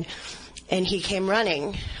a kid. And he came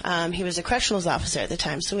running. He was a correctionals officer at the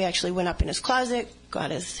time. So we actually went up in his closet, got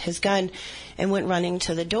his gun, and went running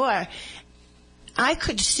to the door. I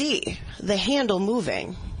could see the handle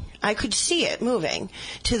moving. I could see it moving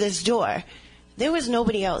to this door. There was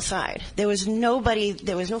nobody outside. There was nobody.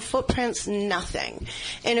 There was no footprints, nothing.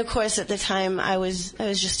 And of course, at the time, I was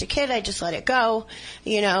just a kid. I just let it go,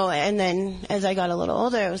 And then as I got a little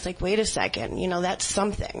older, I was like, wait a second, that's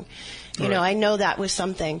something. I know that was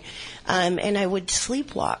something. And I would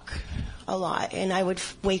sleepwalk a lot, and I would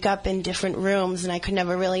wake up in different rooms, and I could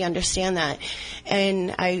never really understand that.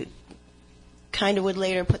 And I kind of would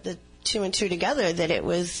later put the two and two together that it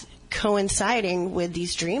was coinciding with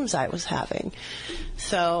these dreams I was having.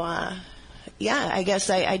 So, I guess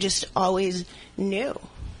I just always knew.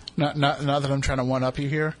 Not that I'm trying to one-up you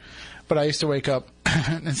here, but I used to wake up,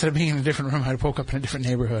 instead of being in a different room, I'd woke up in a different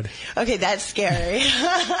neighborhood. Okay, that's scary.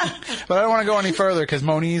 But I don't want to go any further, because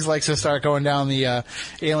Moniz likes to start going down the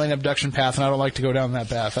alien abduction path, and I don't like to go down that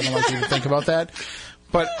path. I don't like to even think about that.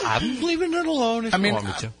 But I'm leaving it alone if you want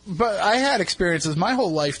me to. But I had experiences my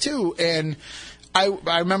whole life, too, and I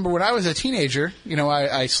remember when I was a teenager,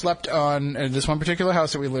 I slept on this one particular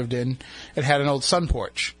house that we lived in. It had an old sun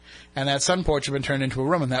porch. And that sun porch had been turned into a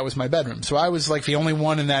room, and that was my bedroom. So I was like the only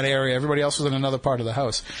one in that area. Everybody else was in another part of the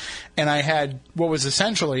house. And I had what was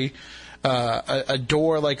essentially a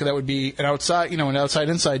door like that would be an outside, an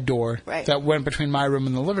outside-inside door that went between my room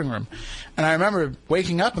and the living room. And I remember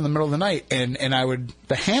waking up in the middle of the night, and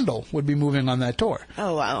the handle would be moving on that door.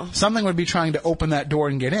 Oh, wow. Something would be trying to open that door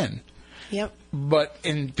and get in. Yep. But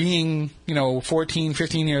in being, 14,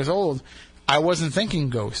 15 years old, I wasn't thinking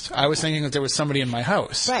ghost. I was thinking that there was somebody in my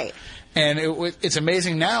house. Right. And it's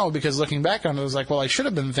amazing now, because looking back on it, I was like, well, I should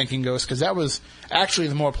have been thinking ghost, because that was actually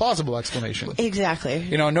the more plausible explanation. Exactly.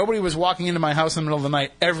 Nobody was walking into my house in the middle of the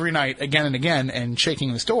night every night again and again and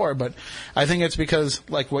shaking this door, but I think it's because,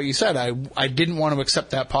 like what you said, I didn't want to accept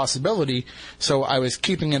that possibility, so I was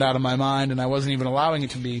keeping it out of my mind, and I wasn't even allowing it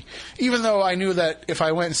to be, even though I knew that if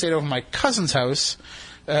I went and stayed over my cousin's house,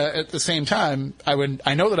 at the same time,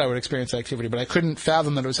 I know that I would experience activity, but I couldn't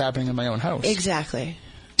fathom that it was happening in my own house. Exactly.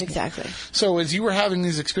 So as you were having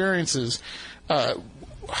these experiences,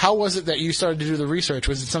 how was it that you started to do the research?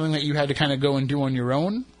 Was it something that you had to kind of go and do on your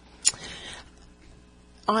own?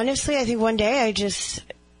 Honestly, I think one day I just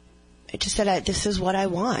said, this is what I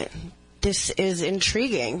want. This is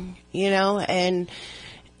intriguing, and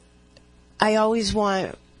I always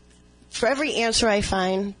want, for every answer I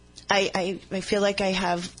find, I feel like I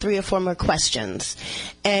have 3 or 4 more questions.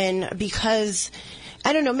 And because,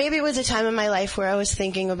 I don't know, maybe it was a time in my life where I was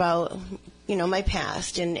thinking about, my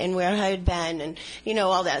past and where I had been and,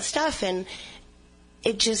 all that stuff. And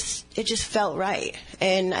it just felt right.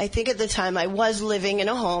 And I think at the time I was living in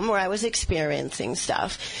a home where I was experiencing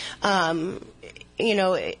stuff.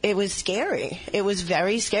 It was scary. It was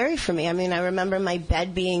very scary for me. I mean, I remember my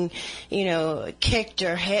bed being, kicked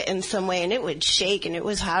or hit in some way, and it would shake, and it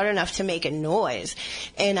was hard enough to make a noise.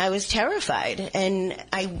 And I was terrified, and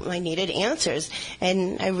I needed answers.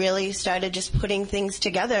 And I really started just putting things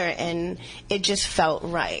together, and it just felt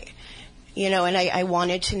right. And I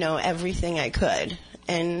wanted to know everything I could.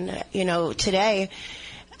 And, today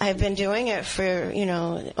I've been doing it for,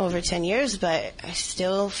 over 10 years, but I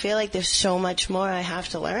still feel like there's so much more I have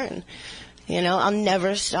to learn. I'll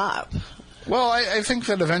never stop. Well, I think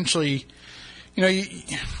that eventually,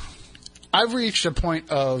 I've reached a point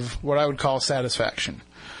of what I would call satisfaction,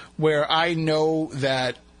 where I know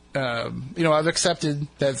that, I've accepted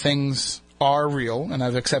that things are real, and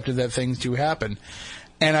I've accepted that things do happen.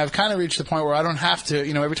 And I've kind of reached the point where I don't have to,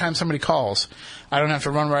 every time somebody calls, I don't have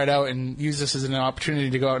to run right out and use this as an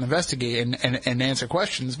opportunity to go out and investigate and answer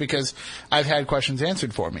questions, because I've had questions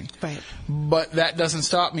answered for me. Right. But that doesn't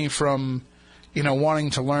stop me from,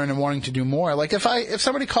 wanting to learn and wanting to do more. Like if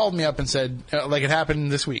somebody called me up and said, like it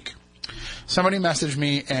happened this week, somebody messaged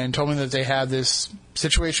me and told me that they had this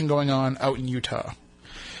situation going on out in Utah.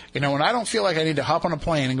 And I don't feel like I need to hop on a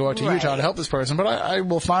plane and go out to Utah to help this person, but I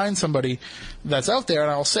will find somebody that's out there,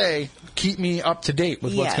 and I'll say, keep me up to date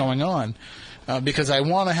with what's going on, because I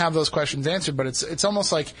want to have those questions answered. But it's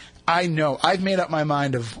almost like I know. I've made up my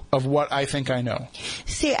mind of what I think I know.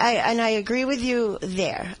 See, I agree with you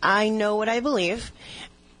there. I know what I believe,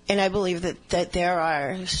 and I believe that there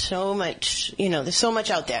are so much, there's so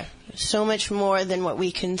much out there, so much more than what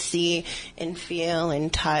we can see and feel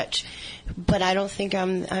and touch. But I don't think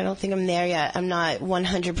I'm there yet. I'm not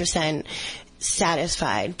 100%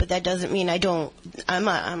 satisfied. But that doesn't mean I don't. I'm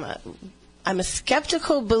a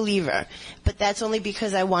skeptical believer, but that's only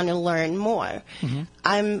because I want to learn more.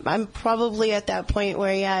 Mm-hmm. I'm probably at that point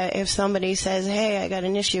where if somebody says, "Hey, I got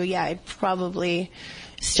an issue," I'd probably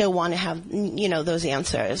still want to have those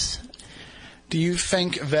answers. Do you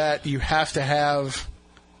think that you have to have,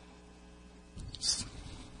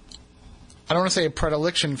 I don't want to say a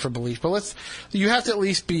predilection for belief, but you have to at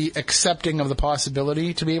least be accepting of the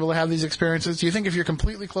possibility to be able to have these experiences? Do you think if you're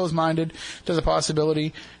completely closed-minded to the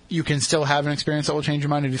possibility, you can still have an experience that will change your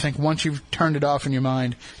mind? Or do you think once you've turned it off in your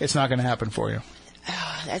mind, it's not going to happen for you?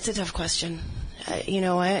 Oh, that's a tough question. You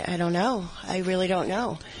know what? I don't know. I really don't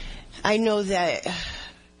know. I know that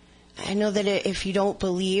if you don't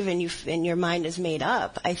believe and your mind is made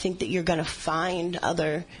up, I think that you're going to find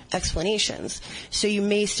other explanations. So you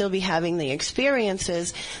may still be having the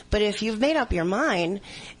experiences, but if you've made up your mind,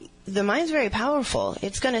 the mind's very powerful.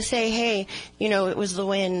 It's going to say, hey, it was the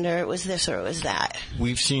wind, or it was this, or it was that.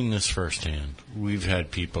 We've seen this firsthand. We've had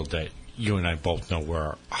people that you and I both know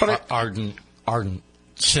were ardent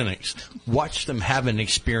cynics. Watch them have an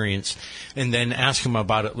experience and then ask them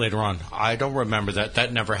about it later on. I don't remember that.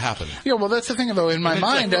 That never happened. Yeah, well, that's the thing, though. In my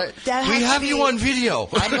mind, we have you on video.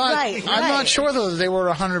 I'm not sure, though, that they were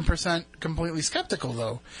 100% completely skeptical,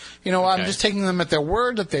 though. I'm just taking them at their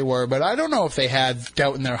word that they were, but I don't know if they had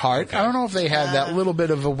doubt in their heart. Okay. I don't know if they had that little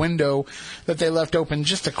bit of a window that they left open,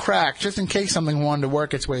 just a crack, just in case something wanted to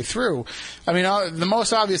work its way through. I mean, the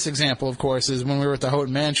most obvious example, of course, is when we were at the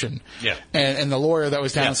Houghton Mansion. Yeah. And the lawyer that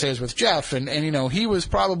was downstairs with Jeff, and he was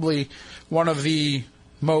probably one of the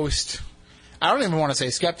most, I don't even want to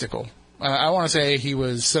say skeptical. I want to say he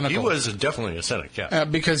was cynical. He was definitely a cynic, yeah.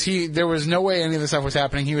 Because there was no way any of this stuff was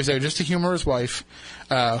happening. He was there just to humor his wife,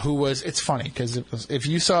 who was, it's funny, because if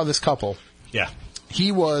you saw this couple,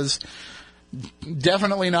 he was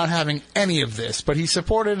definitely not having any of this, but he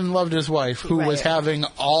supported and loved his wife, who was having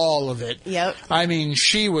all of it. Yep. I mean,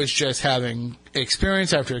 she was just having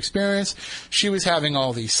experience after experience. She was having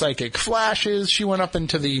all these psychic flashes. She went up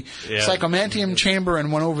into the psychomantium chamber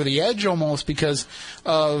and went over the edge almost because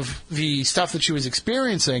of the stuff that she was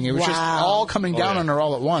experiencing. It was just all coming down on her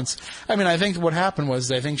all at once. I mean, I think what happened was,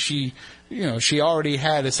 I think she already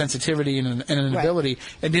had a sensitivity and an ability,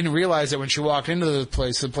 and didn't realize that when she walked into the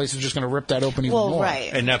place was just going to rip that open even more. Right.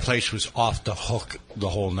 And that place was off the hook the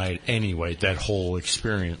whole night anyway, that whole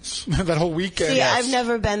experience. That whole weekend. See, I've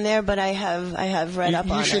never been there, but I have I have read up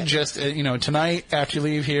on it. You should just, tonight after you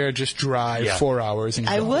leave here, just drive 4 hours. And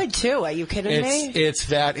I would, too. Are you kidding me? It's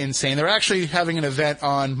that insane. They're actually having an event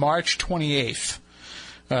on March 28th.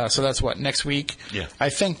 So that's what, next week? Yeah. I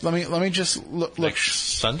think, let me just look.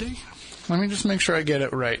 Next Sunday? Let me just make sure I get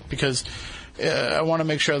it right, because I want to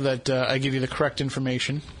make sure that I give you the correct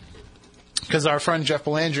information. Because our friend Jeff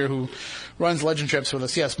Belanger, who runs Legend Trips with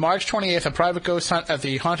us, yes, March 28th, a private ghost hunt at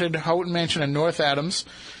the haunted Houghton Mansion in North Adams.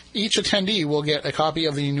 Each attendee will get a copy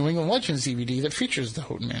of the New England Legends DVD that features the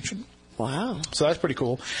Houghton Mansion. Wow. So that's pretty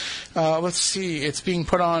cool. Let's see. It's being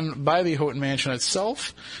put on by the Houghton Mansion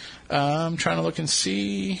itself. I'm trying to look and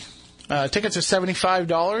see. Tickets are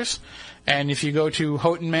 $75. And if you go to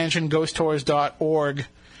HoughtonMansionGhostTours.org,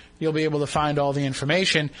 you'll be able to find all the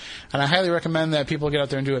information. And I highly recommend that people get out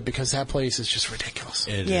there and do it, because that place is just ridiculous.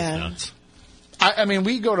 It is nuts. I mean,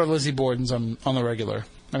 we go to Lizzie Borden's on the regular.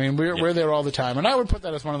 I mean, we're there all the time. And I would put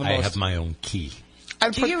that as one of the most... I have my own key.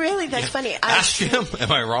 Do you really? That's funny. Ask him. Am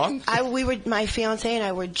I wrong? My fiance and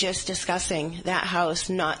I were just discussing that house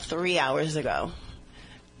not 3 hours ago.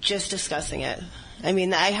 Just discussing it. I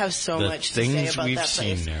mean, I have so much to say about that place.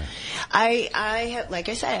 Seen there. I like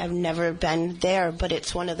I said, I've never been there, but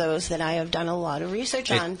it's one of those that I have done a lot of research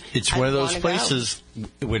on. It's one of those places,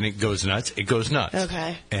 when it goes nuts, it goes nuts.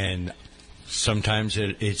 Okay. And sometimes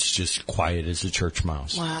it's just quiet as a church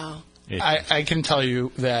mouse. Wow. I can tell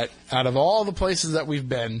you that out of all the places that we've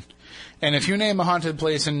been, and if you name a haunted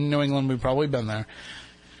place in New England, we've probably been there.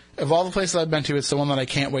 Of all the places I've been to, it's the one that I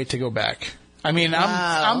can't wait to go back. I mean,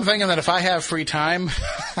 I'm thinking that if I have free time,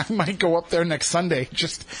 I might go up there next Sunday.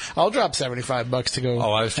 I'll drop $75 to go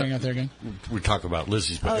hang out there again. We talk about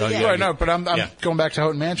Lizzie's, but but I'm going back to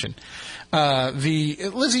Houghton Mansion.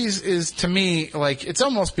 The Lizzie's is, to me, like, it's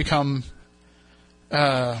almost become,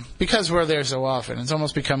 because we're there so often, it's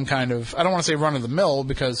almost become kind of, I don't want to say run of the mill,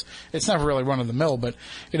 because it's never really run of the mill, but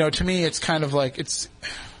to me, it's kind of like it's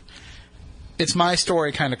my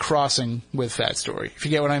story kind of crossing with that story, if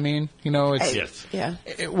you get what I mean. Yes. Yeah.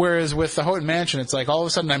 Whereas with the Houghton Mansion, it's like all of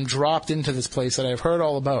a sudden I'm dropped into this place that I've heard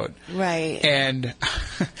all about. Right. And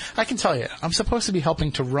I can tell you, I'm supposed to be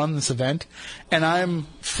helping to run this event, and I'm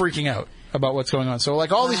freaking out about what's going on. So,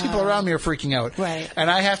 like, all these people around me are freaking out. Right.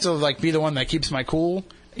 And I have to, like, be the one that keeps my cool,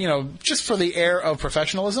 just for the air of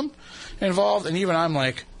professionalism involved. And even I'm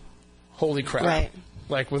like, holy crap. Right.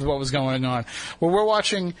 Like, with what was going on. Well, we're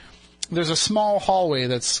watching... There's a small hallway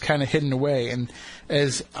that's kind of hidden away, and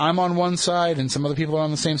as I'm on one side and some other people are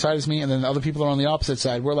on the same side as me, and then other people are on the opposite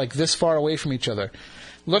side, we're like this far away from each other,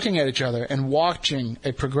 looking at each other and watching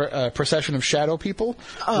a procession of shadow people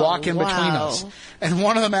walk in between us. And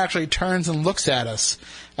one of them actually turns and looks at us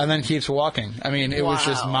and then keeps walking. I mean, it was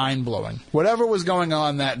just mind-blowing. Whatever was going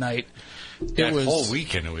on that night, that whole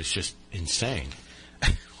weekend, it was just insane.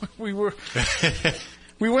 We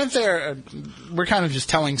went there. We're kind of just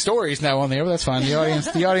telling stories now on the air, but that's fine. The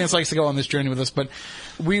audience likes to go on this journey with us. But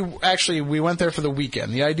we went there for the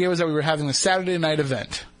weekend. The idea was that we were having the Saturday night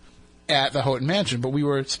event at the Houghton Mansion, but we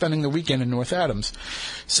were spending the weekend in North Adams.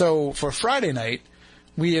 So for Friday night,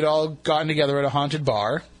 we had all gotten together at a haunted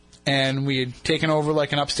bar, and we had taken over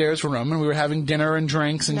like an upstairs room, and we were having dinner and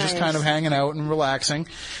drinks and just kind of hanging out and relaxing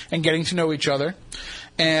and getting to know each other.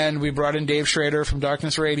 And we brought in Dave Schrader from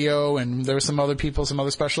Darkness Radio, and there were some other people, some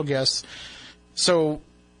other special guests. So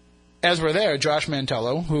as we're there, Josh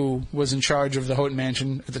Mantello, who was in charge of the Houghton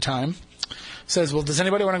Mansion at the time, says, well, does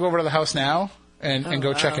anybody want to go over to the house now and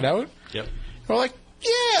go check it out? Yep. We're like,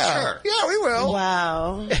 yeah, sure. Yeah, we will.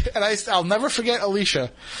 Wow. And I'll never forget Alicia,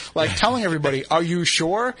 like, telling everybody, are you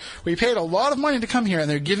sure? We paid a lot of money to come here, and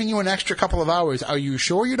they're giving you an extra couple of hours. Are you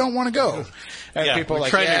sure you don't want to go? And people we're like,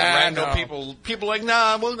 trying to wrangle no. people like,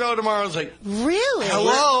 nah, we'll go tomorrow. It's like, really?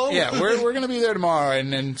 Hello? We're going to be there tomorrow,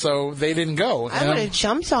 and so they didn't go. I would have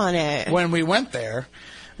jumped on it. When we went there,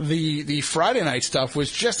 the Friday night stuff was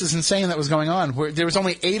just as insane that was going on. There was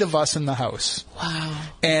only 8 of us in the house. Wow.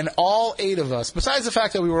 And all 8 of us, besides the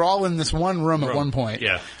fact that we were all in this one room at one point,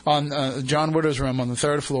 on John Witter's room on the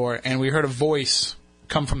 3rd floor, and we heard a voice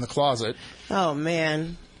come from the closet. Oh,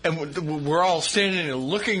 man. And we're all standing and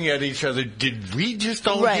looking at each other. Did we just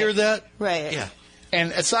all hear that? Right. Yeah.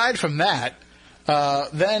 And aside from that,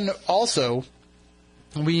 then also,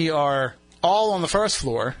 we are all on the 1st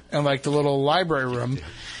floor in like the little library room,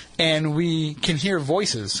 and we can hear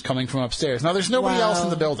voices coming from upstairs. Now, there's nobody else in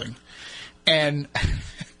the building. And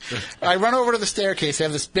I run over to the staircase. They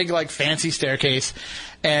have this big, like, fancy staircase.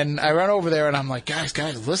 And I run over there, and I'm like, guys,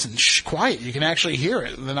 listen, shh, quiet. You can actually hear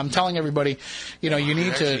it. And then I'm telling everybody, you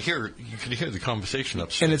need to hear. You can hear the conversation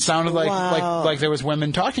upstairs. And it sounded like there was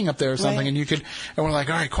women talking up there or something. Right. And we're like,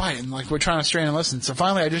 all right, quiet. And like we're trying to strain and listen. So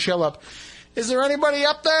finally, I just yell up, is there anybody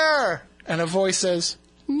up there? And a voice says,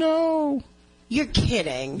 no. You're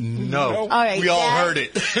kidding. No. All right, we all heard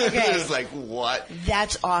it. Okay. It was like, what?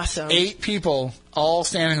 That's awesome. 8 people all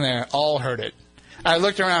standing there, all heard it. I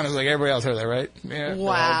looked around and was like, everybody else heard that, right? Yeah,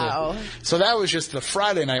 wow. So that was just the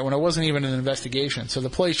Friday night when it wasn't even an investigation. So the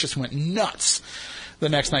place just went nuts the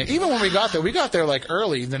next night. Even when we got there like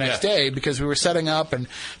early the next day because we were setting up and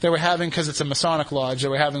they were having, because it's a Masonic lodge, they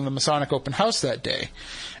were having the Masonic open house that day.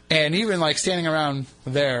 And even like standing around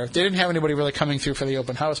there, they didn't have anybody really coming through for the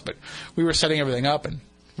open house, but we were setting everything up and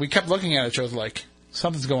we kept looking at each other like,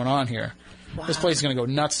 something's going on here. Wow. This place is going to go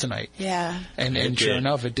nuts tonight. Yeah. And sure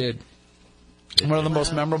enough, it did. One of the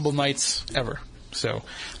most memorable nights ever. So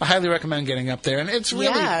I highly recommend getting up there. And it's really,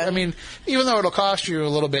 I mean, even though it'll cost you a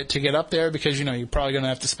little bit to get up there because, you know, you're probably going to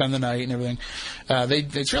have to spend the night and everything,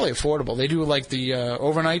 it's really affordable. They do like the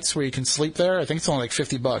overnights where you can sleep there. I think it's only like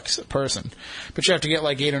 $50 a person. But you have to get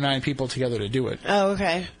like 8 or 9 people together to do it. Oh,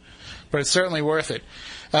 okay. But it's certainly worth it.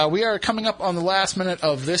 We are coming up on the last minute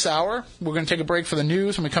of this hour. We're going to take a break for the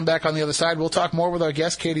news. When we come back on the other side, we'll talk more with our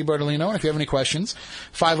guest, Katie Bertolino. And if you have any questions,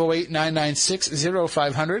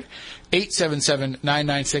 508-996-0500,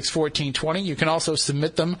 877-996-1420. You can also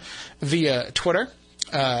submit them via Twitter.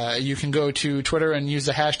 You can go to Twitter and use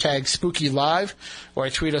the hashtag SpookyLive, or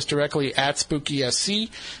tweet us directly at SpookySC.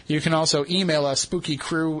 You can also email us,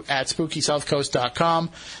 SpookyCrew@SpookySouthCoast.com.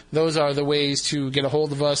 Those are the ways to get a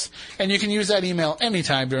hold of us. And you can use that email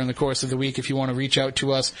anytime during the course of the week if you want to reach out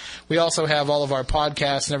to us. We also have all of our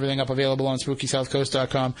podcasts and everything up available on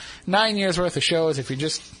SpookySouthCoast.com. 9 years worth of shows. If you're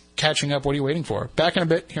just catching up, what are you waiting for? Back in a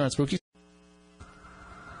bit here on Spooky.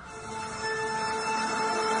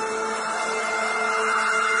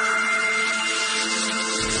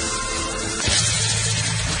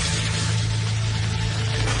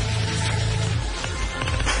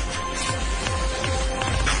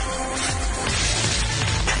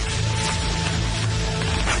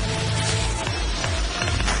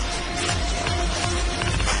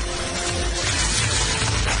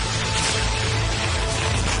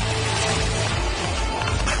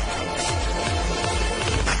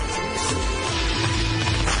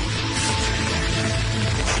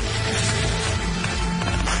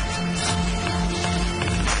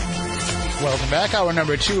 Back, hour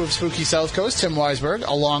number 2 of Spooky South Coast, Tim Weisberg,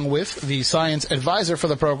 along with the science advisor for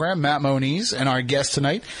the program, Matt Moniz, and our guest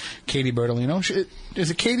tonight, Katie Bertolino.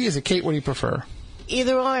 Is it Katie? Is it Kate? What do you prefer?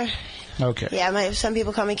 Either or. Okay. Yeah, some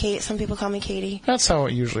people call me Kate, some people call me Katie. That's how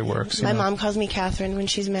it usually works. My mom calls me Catherine when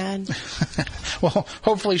she's mad. Well,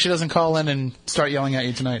 hopefully she doesn't call in and start yelling at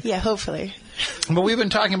you tonight. Yeah, hopefully. But we've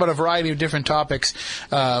been talking about a variety of different topics.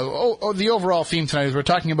 The overall theme tonight is we're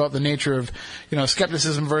talking about the nature of,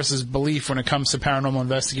 skepticism versus belief when it comes to paranormal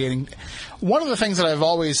investigating. One of the things that I've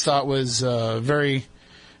always thought was very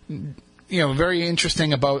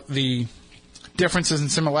interesting about the differences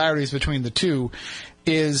and similarities between the two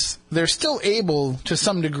is they're still able, to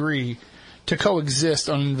some degree, to coexist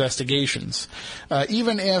on investigations.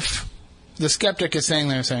 Even if the skeptic is saying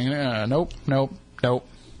nope,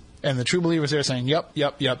 and the true believers are saying, yep.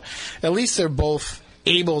 At least they're both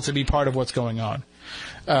able to be part of what's going on.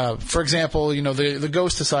 For example, the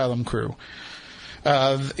Ghost Asylum crew.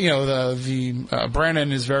 Brandon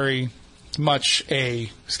is very much a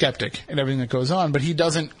skeptic in everything that goes on, but he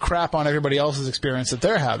doesn't crap on everybody else's experience that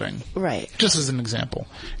they're having. Right. Just as an example.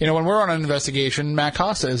 When we're on an investigation, Matt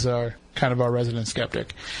Costa is our resident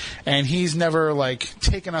skeptic. And he's never,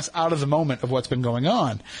 taken us out of the moment of what's been going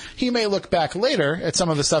on. He may look back later at some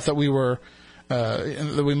of the stuff that we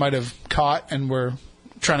might have caught and were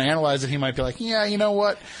trying to analyze it. He might be like, yeah, you know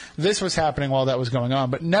what? This was happening while that was going on.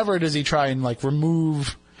 But never does he try and,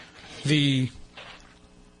 remove the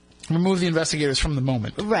investigators from the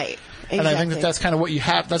moment. Right. Exactly. And I think that's kind of what you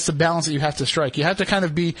have, that's the balance that you have to strike. You have to kind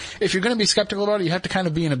of be, if you're going to be skeptical about it, you have to kind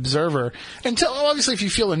of be an observer. Obviously, if you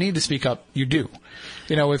feel a need to speak up, you do.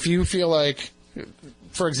 If you feel like,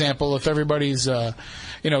 for example, if everybody's,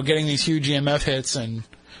 getting these huge EMF hits and,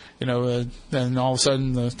 then all of a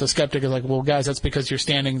sudden the skeptic is like, well, guys, that's because you're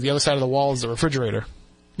standing, the other side of the wall is the refrigerator.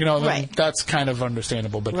 Right. That's kind of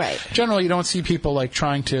understandable. But right. Generally, you don't see people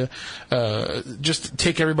trying to just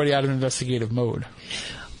take everybody out of investigative mode.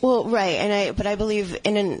 Well, right, but I believe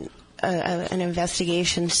in an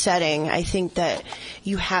investigation setting, I think that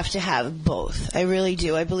you have to have both. I really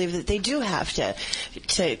do. I believe that they do have to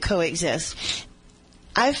coexist.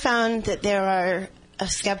 I've found that there are a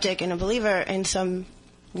skeptic and a believer in people.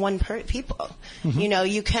 Mm-hmm.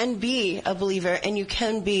 You can be a believer and you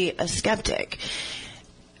can be a skeptic.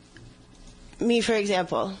 Me, for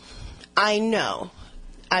example, I know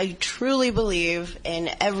I truly believe in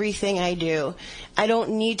everything I do. I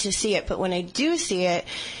don't need to see it, but when I do see it,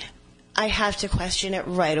 I have to question it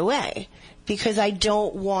right away because I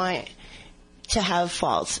don't want to have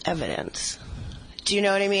false evidence. Do you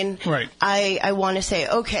know what I mean? Right. I want to say,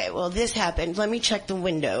 okay, well, this happened. Let me check the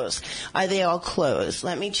windows. Are they all closed?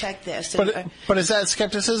 Let me check this. But is that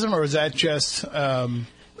skepticism, or is that just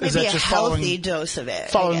maybe a healthy dose of it?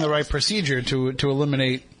 Following the right procedure to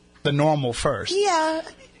eliminate the normal first? Yeah.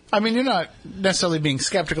 I mean, you're not necessarily being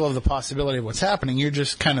skeptical of the possibility of what's happening. You're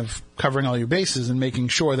just kind of covering all your bases and making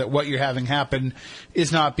sure that what you're having happen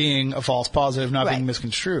is not being a false positive, not being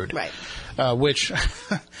misconstrued. Right. Which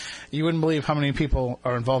you wouldn't believe how many people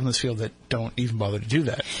are involved in this field that don't even bother to do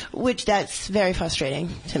that. Which that's very frustrating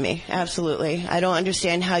to me. Absolutely. I don't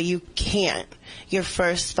understand how you can't. Your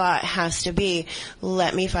first thought has to be,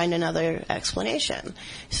 let me find another explanation.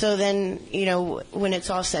 So then, when it's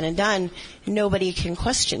all said and done, nobody can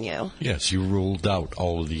question you. Yes, you ruled out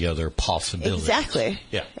all of the other possibilities. Exactly.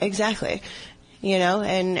 Yeah. Exactly.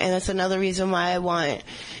 And that's another reason why I want,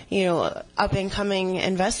 up and coming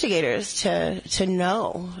investigators to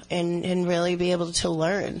know and really be able to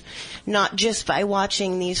learn, not just by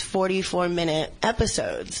watching these 44-minute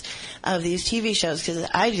episodes of these TV shows, because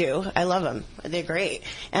I love them. They're great.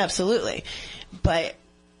 Absolutely. But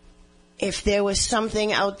if there was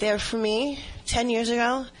something out there for me 10 years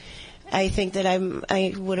ago, I think that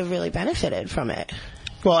I would have really benefited from it.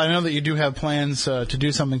 Well, I know that you do have plans to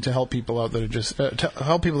do something to help people out that are just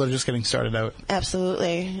getting started out.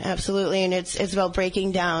 Absolutely, and it's about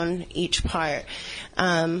breaking down each part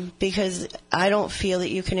because I don't feel that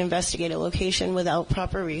you can investigate a location without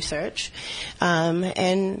proper research,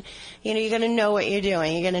 and you got to know what you're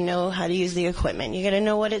doing. You got to know how to use the equipment. You got to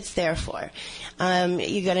know what it's there for.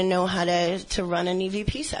 You got to know how to run an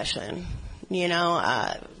EVP session.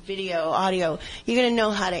 Video, audio. You got to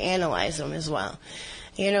know how to analyze them as well.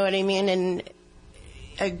 You know what I mean?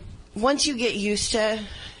 And once you get used to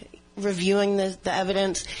reviewing the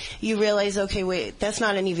evidence, you realize, okay, wait, that's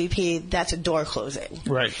not an EVP, that's a door closing.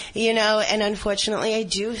 Right. And unfortunately, I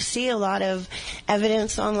do see a lot of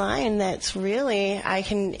evidence online that's really, I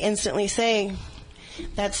can instantly say,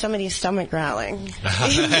 that's somebody's stomach growling.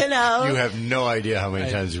 You have no idea how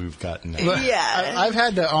many times we've gotten that. Yeah. I've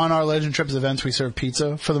had on our Legend Trips events, we serve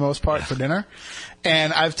pizza for the most part for dinner.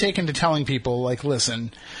 And I've taken to telling people,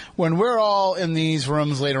 listen, when we're all in these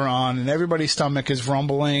rooms later on and everybody's stomach is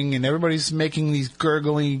rumbling and everybody's making these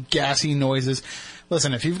gurgly, gassy noises,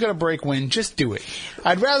 listen, if you've got to break wind, just do it.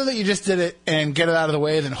 I'd rather that you just did it and get it out of the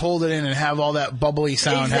way than hold it in and have all that bubbly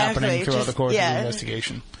sound happening throughout the course of the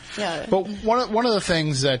investigation. Yeah. But one of the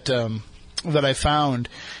things that I found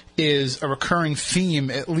is a recurring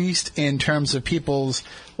theme, at least in terms of people's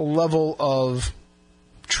level of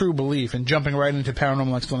true belief and jumping right into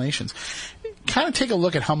paranormal explanations. Kind of take a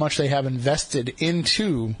look at how much they have invested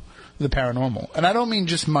into the paranormal. And I don't mean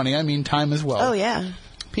just money, I mean time as well. Oh, yeah.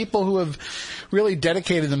 People who have really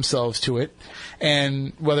dedicated themselves to it,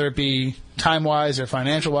 and whether it be time-wise or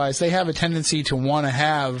financial-wise, they have a tendency to want to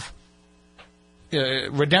have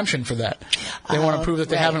redemption for that. They want to prove that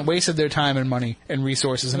they haven't wasted their time and money and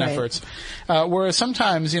resources and efforts. Whereas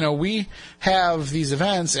sometimes, we have these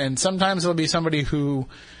events, and sometimes there'll be somebody who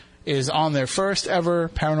is on their first ever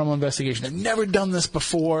paranormal investigation. They've never done this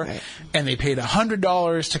before, and they paid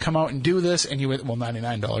 $100 to come out and do this, and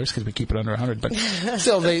 $99 because we keep it under $100, but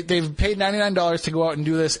still, they've paid $99 to go out and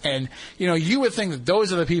do this, and you would think that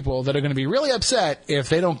those are the people that are going to be really upset if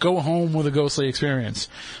they don't go home with a ghostly experience.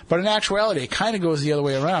 But in actuality, it kind of goes the other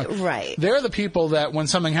way around. Right. They're the people that when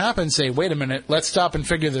something happens say, wait a minute, let's stop and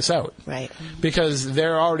figure this out. Right. Because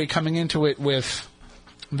they're already coming into it with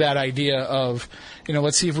that idea of,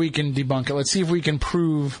 let's see if we can debunk it. Let's see if we can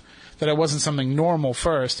prove that it wasn't something normal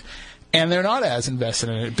first. And they're not as invested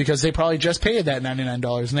in it because they probably just paid that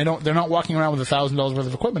 $99 and they're not walking around with $1,000 worth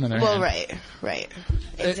of equipment in their hand. Well, right.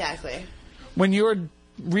 Exactly. When you're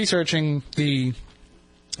researching the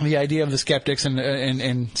idea of the skeptics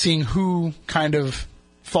and seeing who kind of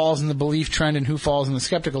falls in the belief trend and who falls in the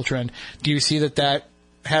skeptical trend, do you see that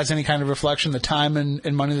has any kind of reflection, the time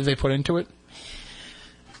and money that they put into it?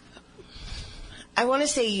 I want to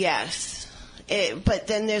say yes, but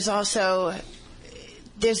then there's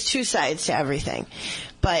two sides to everything.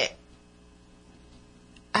 But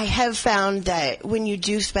I have found that when you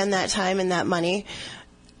do spend that time and that money,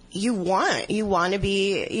 you want to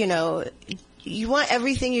be, you want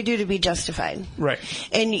everything you do to be justified. Right.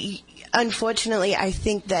 And unfortunately, I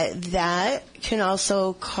think that can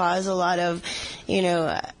also cause a lot of,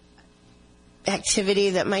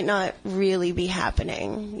 activity that might not really be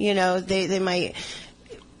happening. They might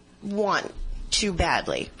want too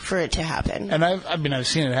badly for it to happen. And I've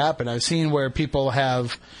seen it happen. I've seen where people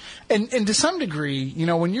have, and to some degree, you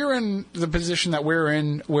know, when you're in the position that we're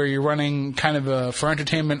in, where you're running kind of a for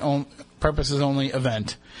entertainment purposes only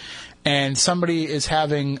event, and somebody is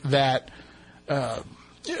having that.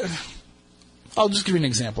 I'll just give you an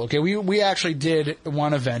example. Okay, we actually did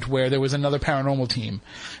one event where there was another paranormal team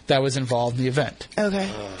that was involved in the event. Okay.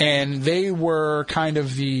 And they were kind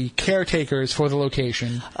of the caretakers for the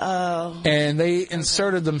location. Oh. And they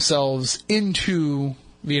inserted themselves into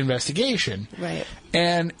the investigation. Right.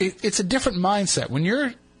 And it's a different mindset. When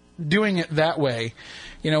you're doing it that way,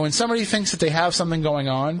 you know, when somebody thinks that they have something going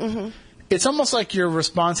on, it's almost like your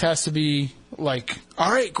response has to be like, all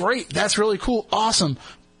right, great, that's really cool, awesome.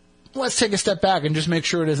 Let's take a step back and just make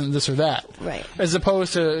sure it isn't this or that. Right. As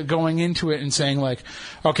opposed to going into it and saying like,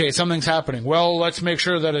 okay, something's happening. Well, let's make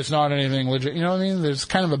sure that it's not anything legit. You know what I mean? There's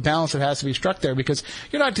kind of a balance that has to be struck there, because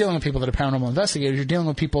you're not dealing with people that are paranormal investigators. You're dealing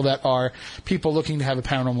with people that are people looking to have a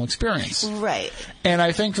paranormal experience. Right. And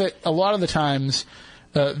I think that a lot of the times,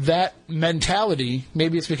 that mentality,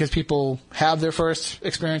 maybe it's because people have their first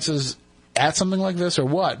experiences at something like this or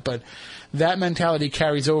what, but that mentality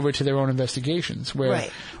carries over to their own investigations, where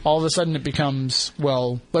all of a sudden it becomes,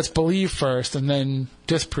 well, let's believe first and then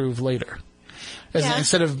disprove later.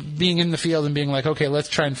 Instead of being in the field and being like, okay, let's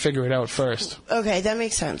try and figure it out first. Okay, that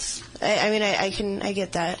makes sense. I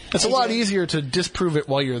get that. It's a lot easier to disprove it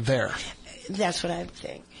while you're there. That's what I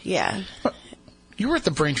think. Yeah. You were at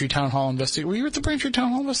the Braintree Town Hall investigation. Were you at the Braintree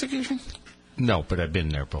Town Hall investigation? No, but I've been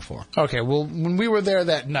there before. Okay, well, when we were there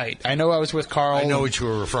that night, I know I was with Carl. I know what you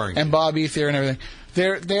were referring to. And Bob Ether and everything.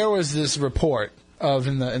 There was this report of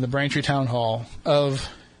in the Braintree Town Hall of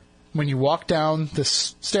when you walk down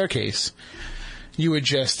this staircase, you would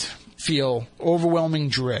just feel overwhelming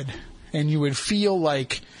dread, and you would feel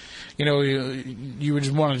like, you know, you would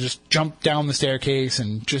just want to just jump down the staircase,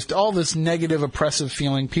 and just all this negative, oppressive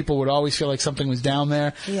feeling. People would always feel like something was down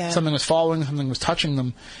there, something was following, something was touching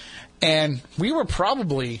them. And we were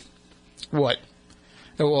probably, I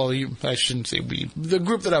shouldn't say we. The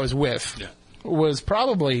group that I was with was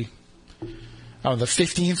probably the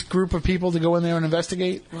 15th group of people to go in there and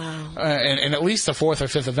investigate. Wow. And at least the 4th or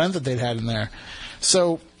 5th event that they'd had in there.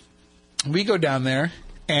 So we go down there,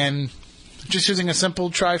 and just using a simple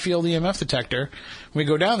tri-field EMF detector, we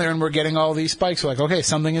go down there and we're getting all these spikes. We're like, okay,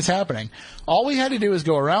 something is happening. All we had to do is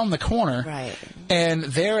go around the corner, and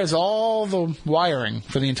there is all the wiring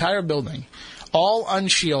for the entire building, all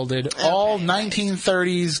unshielded, all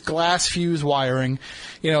 1930s glass fuse wiring,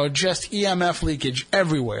 you know, just EMF leakage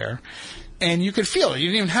everywhere. And you could feel it. You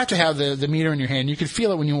didn't even have to have the meter in your hand. You could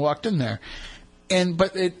feel it when you walked in there.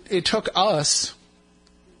 But it took us,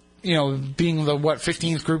 you know, being the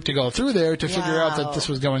 15th group to go through there to figure out that this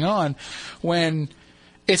was going on, when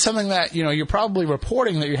it's something that, you know, you're probably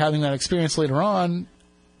reporting that you're having that experience later on.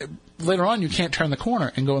 Later on, you can't turn the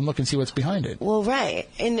corner and go and look and see what's behind it. Well, right.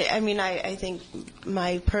 And I mean, I think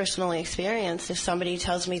my personal experience, if somebody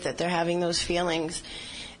tells me that they're having those feelings,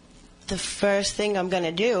 the first thing I'm going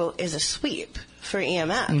to do is a sweep for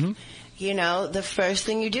EMF. You know, the first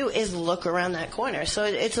thing you do is look around that corner. So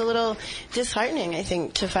it's a little disheartening, I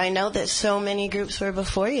think, to find out that so many groups were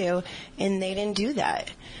before you and they didn't do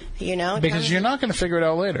that. You know, because you're not going to figure it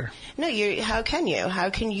out later. No, how can you?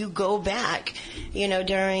 How can you go back, you know,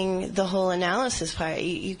 during the whole analysis part?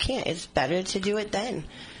 You can't. It's better to do it then.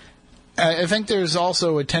 I think there's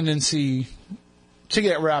also a tendency to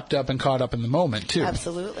get wrapped up and caught up in the moment, too.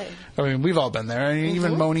 Absolutely. I mean, we've all been there. I mean,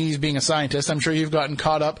 even Moniz being a scientist, I'm sure you've gotten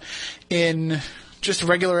caught up in just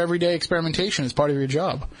regular everyday experimentation as part of your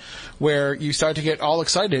job, where you start to get all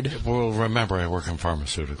excited. Well, remember, I work in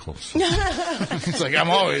pharmaceuticals. He's like,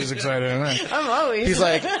 I'm always excited. I'm always. He's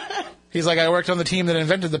like, I worked on the team that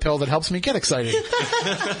invented the pill that helps me get excited.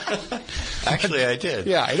 Actually, I did.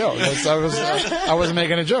 Yeah, I know. I wasn't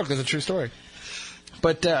making a joke. That's a true story.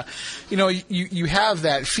 But, you know, you have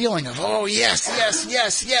that feeling of, oh, yes, yes,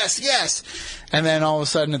 yes, yes, yes. And then all of a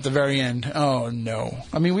sudden at the very end, oh, no.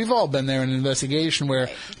 I mean, we've all been there in an investigation where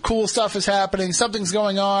cool stuff is happening, something's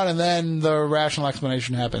going on, and then the rational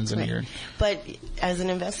explanation happens. And But as an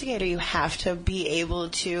investigator, you have to be able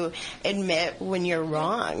to admit when you're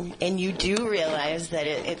wrong. And you do realize that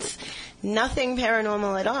it's nothing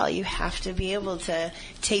paranormal at all. You have to be able to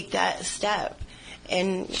take that step.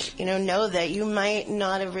 And, you know that you might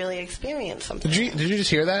not have really experienced something. Did you just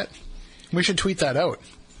hear that? We should tweet that out.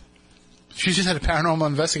 She just had a paranormal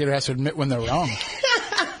investigator has to admit when they're wrong.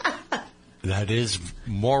 That is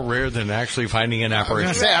more rare than actually finding an apparition. I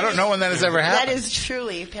was going to say, I don't know when that has ever happened. That is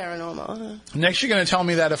truly paranormal. Next, you're going to tell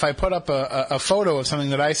me that if I put up a photo of something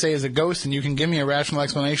that I say is a ghost and you can give me a rational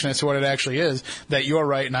explanation as to what it actually is, that you're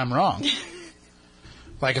right and I'm wrong.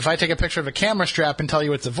 Like if I take a picture of a camera strap and tell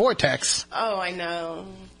you it's a vortex. Oh, I know.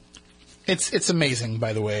 It's amazing,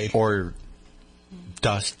 by the way. Or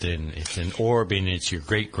dust, and it's an orb, and it's your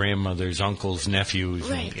great-grandmother's uncle's nephews.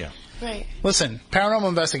 Right. And, yeah. Right. Listen, paranormal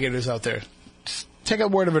investigators out there, take a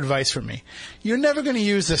word of advice from me. You're never going to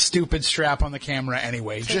use the stupid strap on the camera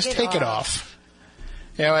anyway. Just take it off.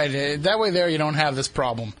 Yeah, that way there you don't have this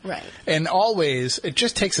problem. Right. And always, it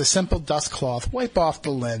just takes a simple dust cloth, wipe off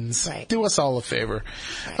the lens. Right. Do us all a favor.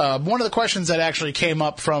 Right. One of the questions that actually came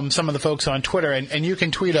up from some of the folks on Twitter, and you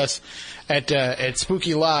can tweet us at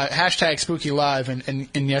Spooky Live, hashtag Spooky Live, and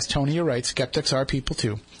yes, Tony, you're right, skeptics are people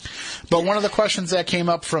too. But one of the questions that came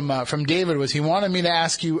up from David was he wanted me to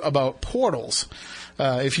ask you about portals.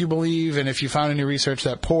 If you believe and if you found any research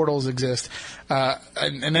that portals exist,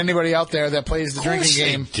 and anybody out there that plays the drinking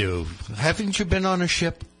game. They do. Haven't you been on a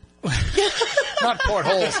ship? Not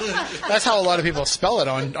portholes. That's how a lot of people spell it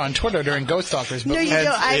on Twitter during Ghost Stalkers. But no, you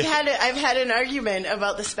know, I've had an argument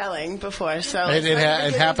about the spelling before. So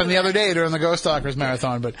it happened the other day during the Ghost Stalkers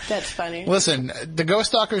marathon. But that's funny. Listen, the Ghost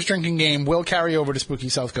Stalkers drinking game will carry over to Spooky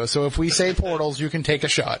South Coast. So if we say portals, you can take a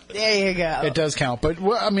shot. There you go. It does count. But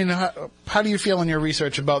I mean, how do you feel in your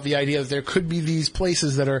research about the idea that there could be these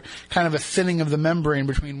places that are kind of a thinning of the membrane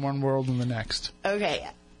between one world and the next? Okay.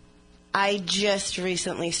 I just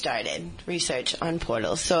recently started research on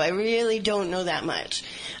portals, so I really don't know that much.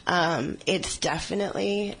 It's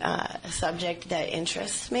definitely a subject that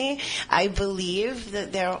interests me. I believe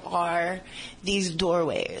that there are these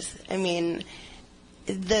doorways. I mean,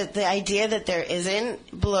 the idea that there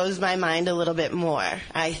isn't blows my mind a little bit more,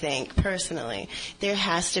 I think, personally. There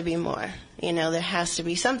has to be more. You know, there has to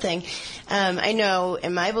be something. I know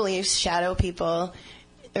in my beliefs, shadow people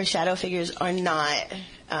or shadow figures are not...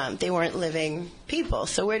 they weren't living people.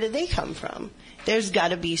 So where did they come from? There's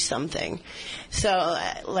got to be something. So,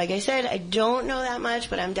 like I said, I don't know that much,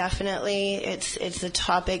 but I'm definitely, it's a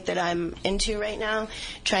topic that I'm into right now,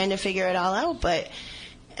 trying to figure it all out. But,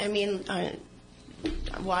 I mean,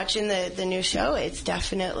 watching the new show, it's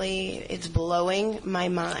blowing my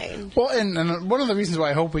mind. Well, and one of the reasons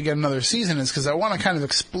why I hope we get another season is because I want to kind of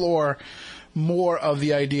explore more of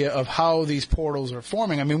the idea of how these portals are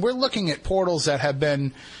forming. I mean, we're looking at portals that have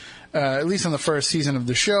been, at least in the first season of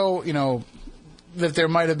the show, you know, that there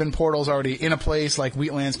might have been portals already in a place like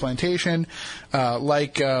Wheatlands Plantation,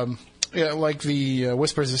 like the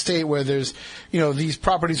Whispers Estate, where there's, you know, these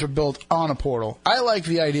properties were built on a portal. I like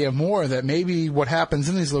the idea more that maybe what happens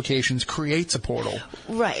in these locations creates a portal.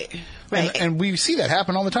 Right. And we see that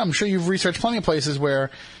happen all the time. I'm sure you've researched plenty of places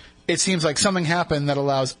where it seems like something happened that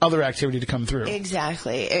allows other activity to come through.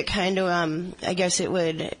 Exactly. It kind of, I guess it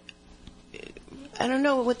would, I don't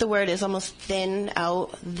know what the word is, almost thin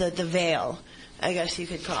out the veil, I guess you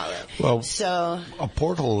could call it. Well, so a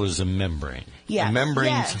portal is a membrane. Yeah. The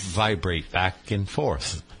membranes vibrate back and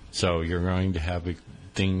forth. So you're going to have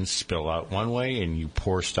things spill out one way and you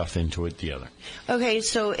pour stuff into it the other. Okay,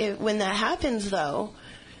 so when that happens, though,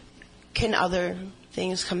 can other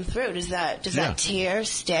things come through? Does that tear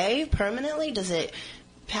stay permanently? Does it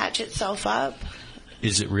patch itself up?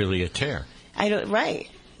 Is it really a tear? Right.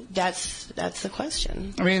 That's the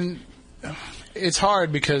question. I mean, it's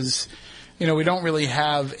hard because, you know, we don't really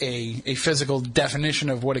have a physical definition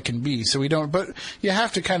of what it can be. So we don't, but you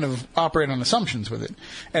have to kind of operate on assumptions with it.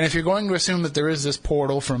 And if you're going to assume that there is this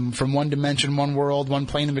portal from one dimension, one world, one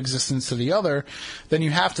plane of existence to the other, then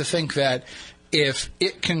you have to think that if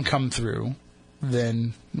it can come through,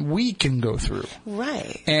 then we can go through.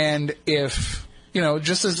 Right. And if, you know,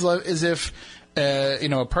 just as if, you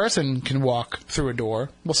know, a person can walk through a door,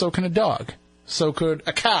 well, so can a dog. So could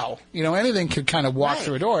a cow. You know, anything could kind of walk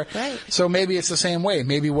through a door. Right. So maybe it's the same way.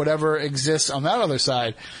 Maybe whatever exists on that other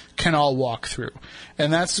side can all walk through.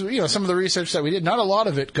 And that's, you know, some of the research that we did. Not a lot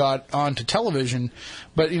of it got onto television,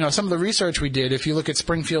 but, you know, some of the research we did, if you look at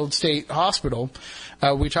Springfield State Hospital,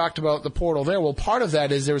 we talked about the portal there. Well, part of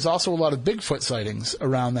that is there was also a lot of Bigfoot sightings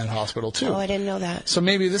around that hospital, too. Oh, I didn't know that. So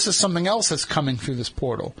maybe this is something else that's coming through this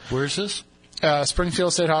portal. Where is this?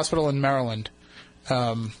 Springfield State Hospital in Maryland.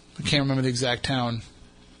 I can't remember the exact town,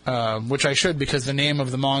 which I should because the name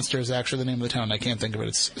of the monster is actually the name of the town. I can't think of it.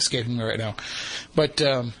 It's escaping me right now. But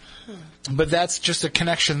But that's just a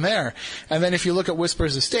connection there. And then if you look at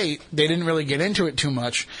Whisper's estate, they didn't really get into it too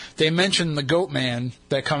much. They mentioned the goat man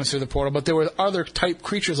that comes through the portal, but there were other type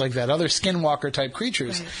creatures like that, other skinwalker type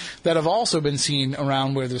creatures that have also been seen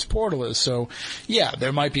around where this portal is. So, yeah,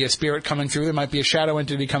 there might be a spirit coming through. There might be a shadow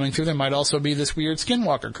entity coming through. There might also be this weird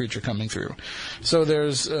skinwalker creature coming through. So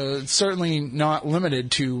there's certainly not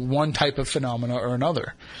limited to one type of phenomena or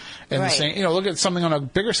another. And the same, look at something on a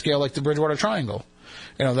bigger scale like the Bridgewater Triangle.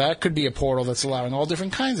 That could be a portal that's allowing all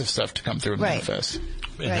different kinds of stuff to come through and manifest.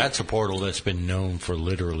 And that's a portal that's been known for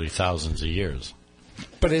literally thousands of years.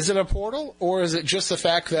 But is it a portal, or is it just the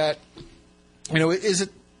fact that, is it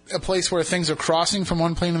a place where things are crossing from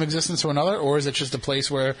one plane of existence to another, or is it just a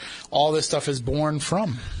place where all this stuff is born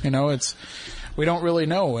from? We don't really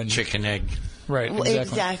know. And chicken egg. Right,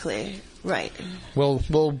 exactly. Right.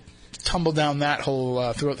 We'll tumble down that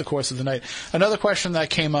hole throughout the course of the night. Another question that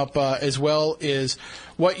came up as well is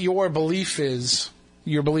what your belief is,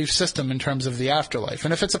 your belief system in terms of the afterlife.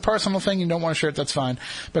 And if it's a personal thing, you don't want to share it, that's fine.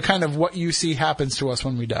 But kind of what you see happens to us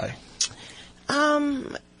when we die.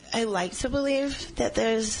 I like to believe that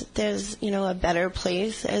there's a better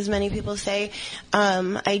place, as many people say.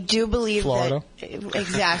 I do believe Florida. That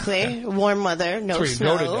exactly warm weather, no That's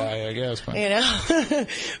snow. Where you go to die, I guess. But.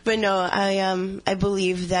 But no, I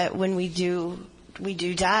believe that when we do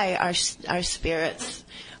die, our spirits,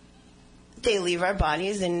 they leave our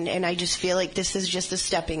bodies, and I just feel like this is just a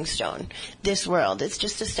stepping stone. This world, it's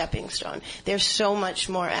just a stepping stone. There's so much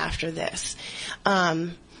more after this.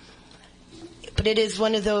 But it is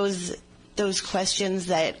one of those questions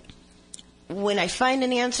that when I find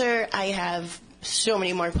an answer, I have so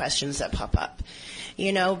many more questions that pop up.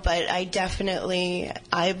 But I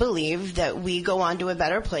believe that we go on to a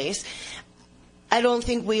better place. I don't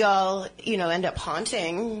think we all, end up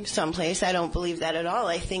haunting someplace. I don't believe that at all.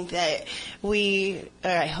 I think that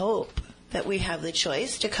I hope that we have the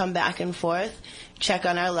choice to come back and forth, check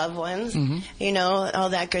on our loved ones, all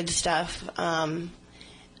that good stuff.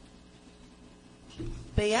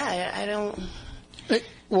 But yeah, I don't.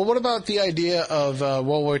 Well, what about the idea of,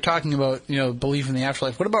 we're talking about, belief in the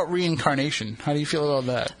afterlife. What about reincarnation? How do you feel about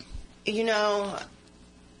that?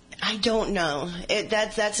 I don't know.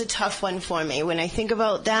 That's a tough one for me. When I think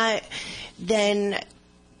about that, then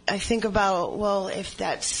I think about, well, if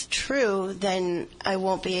that's true, then I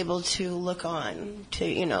won't be able to look on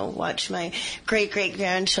to, watch my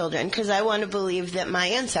great-great-grandchildren, because I want to believe that my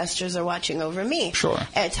ancestors are watching over me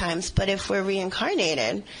at times. But if we're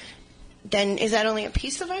reincarnated, then is that only a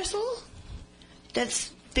piece of our soul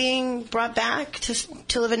that's being brought back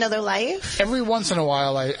to live another life? Every once in a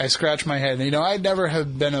while, I scratch my head. I never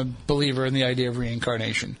have been a believer in the idea of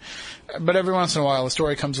reincarnation. But every once in a while, a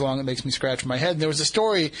story comes along that makes me scratch my head. And there was a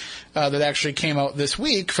story that actually came out this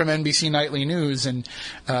week from NBC Nightly News. And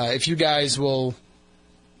if you guys will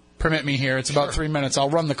permit me here, it's about 3 minutes. I'll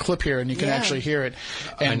run the clip here, and you can actually hear it.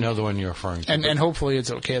 And, I know the one you're referring to. And hopefully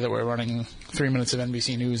it's okay that we're running 3 minutes of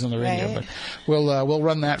NBC News on the radio. But we'll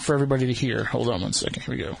run that for everybody to hear. Hold on one second.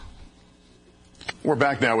 Here we go. We're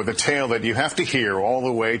back now with a tale that you have to hear all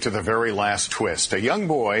the way to the very last twist. A young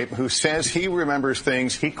boy who says he remembers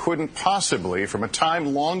things he couldn't possibly from a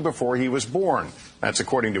time long before he was born. That's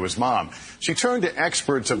according to his mom. She turned to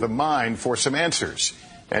experts of the mind for some answers.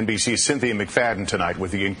 NBC's Cynthia McFadden tonight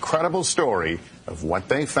with the incredible story of what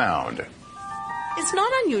they found. It's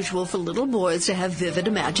not unusual for little boys to have vivid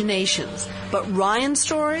imaginations, but Ryan's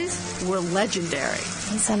stories were legendary.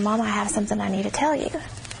 He said, Mom, I have something I need to tell you.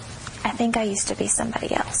 I think I used to be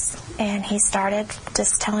somebody else. And he started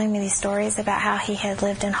just telling me these stories about how he had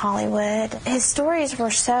lived in Hollywood. His stories were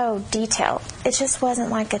so detailed. It just wasn't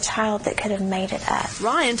like a child that could have made it up.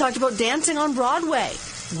 Ryan talked about dancing on Broadway,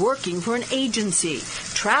 working for an agency,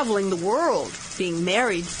 traveling the world, being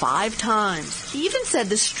married 5 times. He even said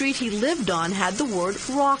the street he lived on had the word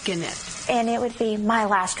rock in it. And it would be, my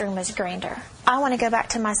last room was Grander. I want to go back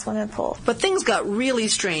to my swimming pool. But things got really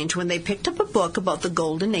strange when they picked up a book about the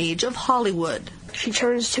golden age of Hollywood. She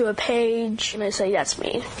turns to a page, and I say, that's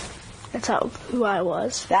me. That's who I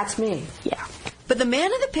was. That's me. Yeah. But the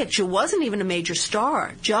man in the picture wasn't even a major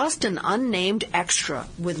star, just an unnamed extra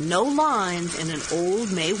with no lines in an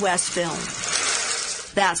old Mae West film.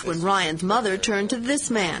 That's when Ryan's mother turned to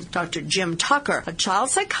this man, Dr. Jim Tucker, a child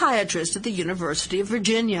psychiatrist at the University of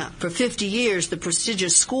Virginia. For 50 years, the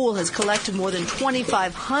prestigious school has collected more than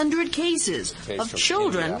 2,500 cases of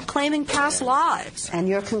children claiming past lives. And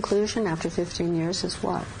your conclusion after 15 years is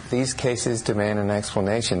what? These cases demand an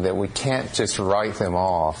explanation that we can't just write them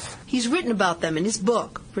off. He's written about them in his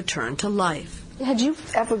book, Return to Life. Had you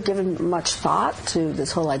ever given much thought to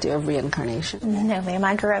this whole idea of reincarnation? No, ma'am.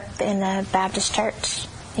 I grew up in a Baptist church.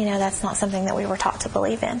 that's not something that we were taught to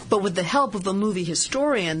believe in. But with the help of a movie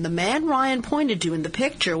historian, the man Ryan pointed to in the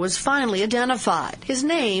picture was finally identified. His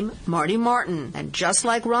name, Marty Martin. And just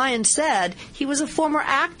like Ryan said, he was a former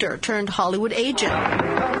actor turned Hollywood agent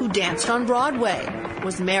who danced on Broadway,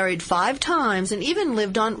 was married 5 times, and even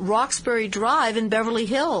lived on Roxbury Drive in Beverly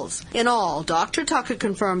Hills. In all, Dr. Tucker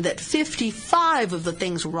confirmed that 55 of the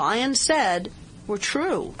things Ryan said were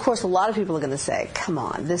true. Of course, a lot of people are going to say, come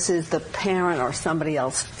on, this is the parent or somebody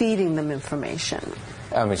else feeding them information.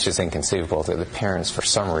 It's just inconceivable that the parents, for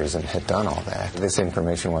some reason, had done all that. This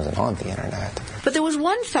information wasn't on the internet. But there was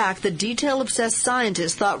one fact the detail-obsessed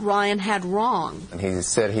scientist thought Ryan had wrong. He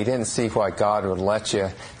said he didn't see why God would let you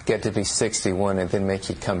get to be 61 and then make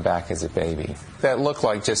you come back as a baby. That looked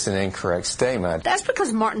like just an incorrect statement. That's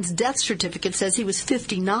because Martin's death certificate says he was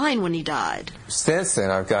 59 when he died. Since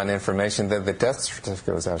then, I've gotten information that the death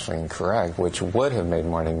certificate was actually incorrect, which would have made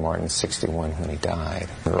Marty Martin 61 when he died.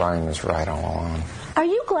 Ryan was right all along. Are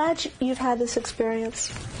you glad you've had this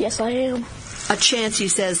experience? Yes, I am. A chance, he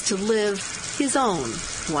says, to live his own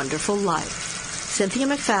wonderful life. Cynthia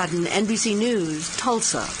McFadden, NBC News,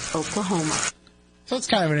 Tulsa, Oklahoma. So it's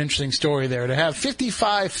kind of an interesting story there, to have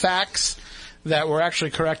 55 facts that were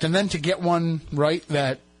actually correct, and then to get one right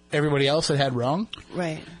that everybody else had wrong.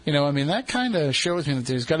 Right. That kind of shows me that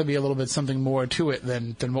there's got to be a little bit something more to it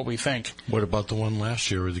than what we think. What about the one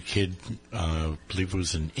last year where the kid, I believe it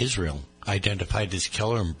was in Israel, identified his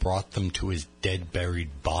killer and brought them to his dead,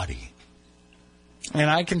 buried body?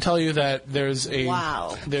 And I can tell you that there's a...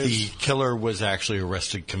 Wow. The killer was actually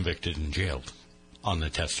arrested, convicted, and jailed on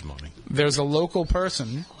the testimony. There's a local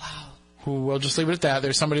person who, we'll just leave it at that.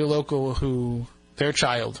 There's somebody local who, their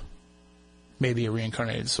child may be a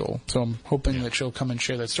reincarnated soul. So I'm hoping that she'll come and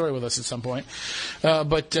share that story with us at some point.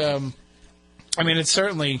 It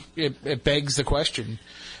certainly, it begs the question,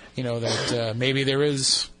 that maybe there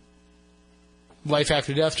is life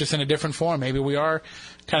after death, just in a different form. Maybe we are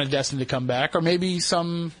kind of destined to come back, or maybe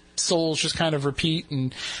some souls just kind of repeat.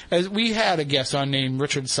 And as we had a guest on named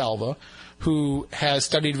Richard Salva, who has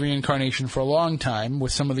studied reincarnation for a long time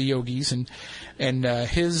with some of the yogis, and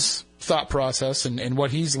his thought process and what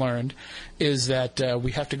he's learned is that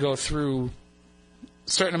we have to go through a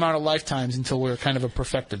certain amount of lifetimes until we're kind of a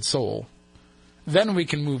perfected soul. Then we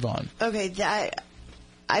can move on. Okay,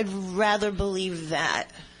 I'd rather believe that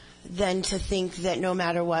than to think that no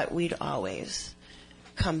matter what, we'd always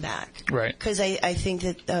come back. Right. Because I think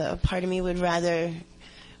that a part of me would rather,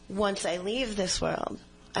 once I leave this world,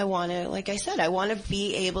 I want to, like I said, I want to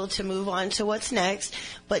be able to move on to what's next,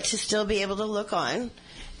 but to still be able to look on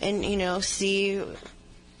and, see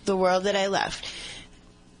the world that I left.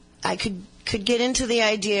 I could get into the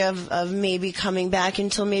idea of maybe coming back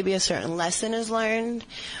until maybe a certain lesson is learned,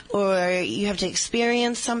 or you have to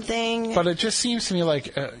experience something. But it just seems to me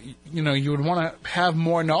like, you would want to have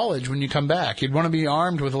more knowledge when you come back. You'd want to be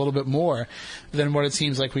armed with a little bit more than what it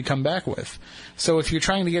seems like we come back with. So if you're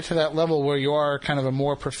trying to get to that level where you are kind of a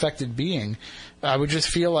more perfected being, I would just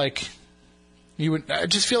feel like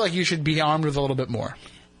you should be armed with a little bit more.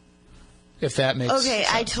 If that makes sense.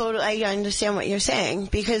 I understand what you're saying,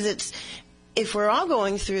 because if we're all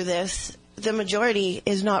going through this, the majority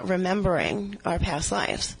is not remembering our past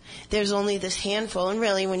lives. There's only this handful, and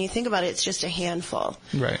really, when you think about it, it's just a handful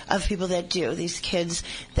of people that do. These kids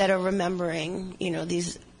that are remembering,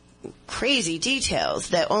 these crazy details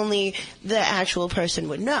that only the actual person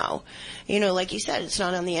would know. Like you said, it's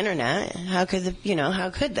not on the internet. How could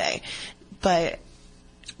they? But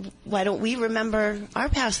why don't we remember our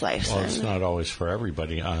past lives? Well, it's not always for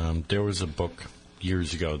everybody. There was a book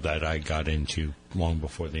years ago that I got into long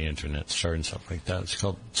before the internet started and stuff like that. It's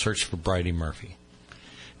called Search for Bridie Murphy.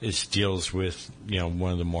 It deals with,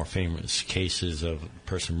 one of the more famous cases of a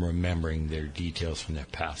person remembering their details from their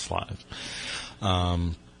past lives.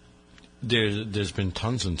 There's been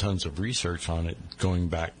tons and tons of research on it going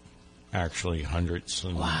back actually hundreds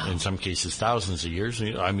and in some cases thousands of years.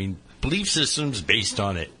 Belief systems based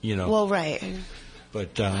on it, Well, right.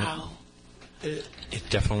 But it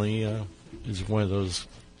definitely is one of those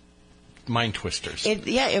mind twisters.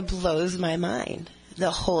 It blows my mind, the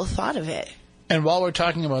whole thought of it. And while we're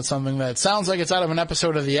talking about something that sounds like it's out of an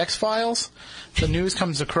episode of The X-Files, the news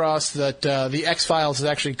comes across that The X-Files is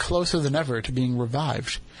actually closer than ever to being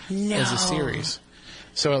revived as a series.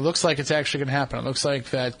 So it looks like it's actually going to happen. It looks like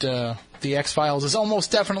that The X-Files is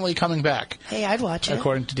almost definitely coming back. Hey, I'd watch it.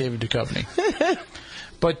 According to David Duchovny.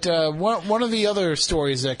 But one of the other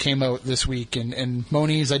stories that came out this week, and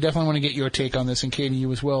Moniz, I definitely want to get your take on this, and Katie,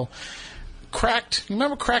 you as well. Cracked. You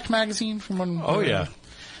remember Cracked magazine from when? Oh, yeah.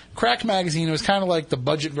 Crack Magazine was kind of like the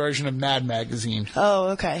budget version of Mad Magazine. Oh,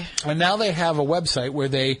 okay. And now they have a website where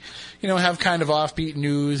they, have kind of offbeat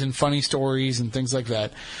news and funny stories and things like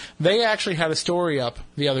that. They actually had a story up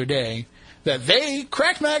the other day that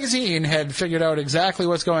Crack Magazine, had figured out exactly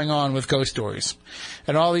what's going on with ghost stories.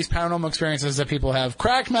 And all these paranormal experiences that people have.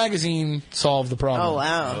 Crack Magazine solved the problem. Oh,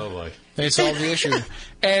 wow. Oh, boy. They solved the issue.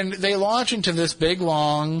 And they launch into this big,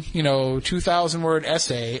 long, 2,000-word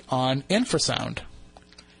essay on infrasound.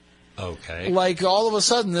 Okay. Like, all of a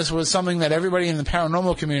sudden, this was something that everybody in the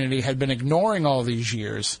paranormal community had been ignoring all these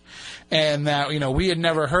years. And that, we had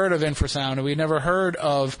never heard of infrasound, and we had never heard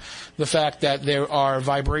of the fact that there are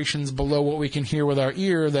vibrations below what we can hear with our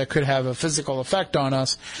ear that could have a physical effect on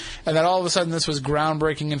us. And that all of a sudden, this was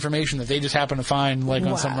groundbreaking information that they just happened to find,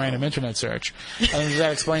 on some random internet search. And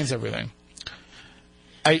that explains everything.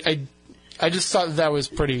 I just thought that was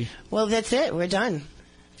pretty... Well, that's it. We're done.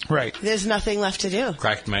 Right. There's nothing left to do.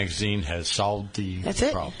 Cracked Magazine has solved the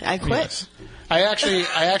problem. I quit. Yes. I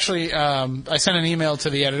sent an email to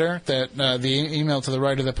the editor, the email to the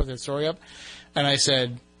writer that put that story up, and I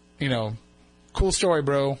said, cool story,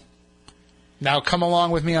 bro. Now come along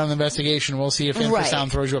with me on the investigation. We'll see if infrasound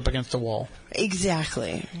throws you up against the wall.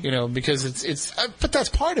 Exactly. Because it's but that's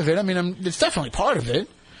part of it. I mean, it's definitely part of it.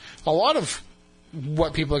 A lot of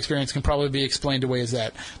what people experience can probably be explained away as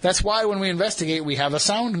that. That's why when we investigate, we have a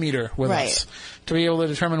sound meter with us to be able to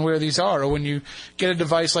determine where these are. Or when you get a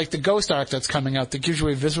device like the Ghost Arc that's coming out that gives you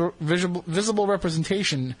a visible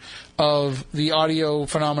representation of the audio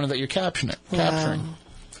phenomena that you're capturing.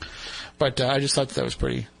 But I just thought that was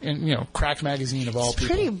pretty, Cracked Magazine of all people.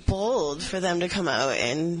 It's pretty bold for them to come out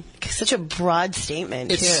and such a broad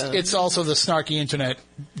statement, too. It's also the snarky internet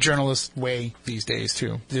journalist way these days,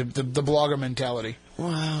 too. The blogger mentality.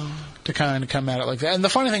 Wow. To kind of come at it like that. And the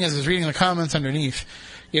funny thing is reading the comments underneath,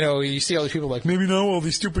 you see all these people like, maybe now all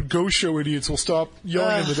these stupid ghost show idiots will stop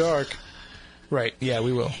yelling in the dark. Right, yeah,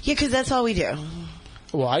 we will. Yeah, because that's all we do.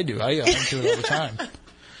 Well, I do. I yell into it all the time.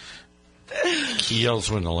 He yells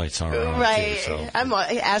when the lights aren't on. Right. Too, so.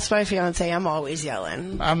 Ask my fiance. I'm always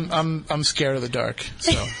yelling. I'm scared of the dark.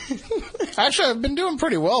 So actually, I've been doing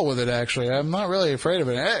pretty well with it. Actually, I'm not really afraid of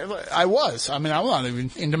it. I was. I mean, I'm not even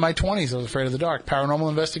into my 20s. I was afraid of the dark. Paranormal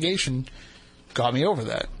investigation got me over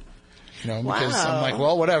that. Because I'm like,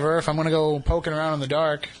 well, whatever. If I'm going to go poking around in the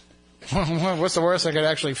dark, what's the worst that could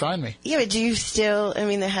actually find me? Yeah, but do you still? I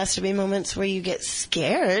mean, there has to be moments where you get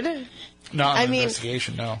scared. Not an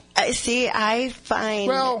investigation, no. See, I find...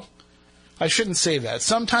 Well, I shouldn't say that.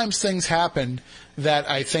 Sometimes things happen that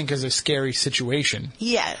I think is a scary situation.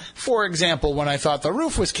 Yeah. For example, when I thought the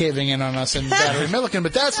roof was caving in on us in Battery Milliken,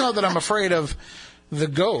 but that's not that I'm afraid of the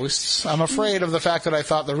ghosts. I'm afraid of the fact that I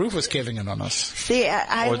thought the roof was caving in on us. See,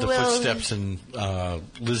 Or the footsteps in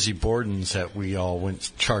Lizzie Borden's that we all went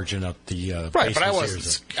charging up the right, but I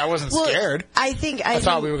wasn't scared. I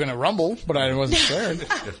thought we were going to rumble, but I wasn't scared.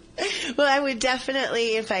 Well, I would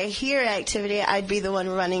definitely, if I hear activity, I'd be the one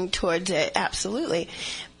running towards it, absolutely.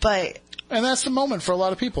 And that's the moment for a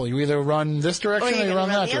lot of people. You either run this direction or you run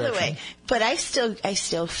that the other direction. way. But I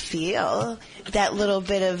still feel that little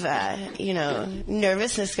bit of,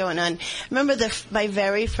 nervousness going on. Remember my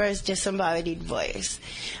very first disembodied voice.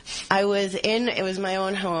 It was my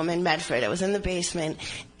own home in Medford. I was in the basement,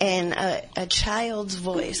 and a child's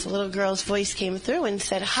voice, a little girl's voice came through and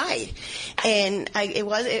said, hi. And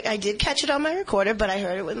I did catch it on my recorder, but I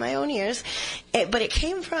heard it with my own ears. But it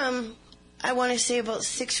came from, I want to say, about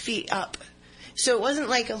 6 feet up. So it wasn't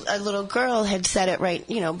like a little girl had said it right,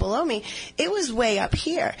 below me. It was way up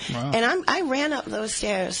here. Wow. And I ran up those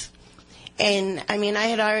stairs. And, I mean, I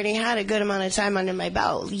had already had a good amount of time under my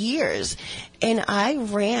belt, years. And I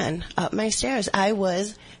ran up my stairs. I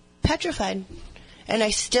was petrified. And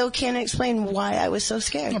I still can't explain why I was so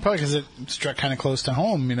scared. Well, probably because it struck kind of close to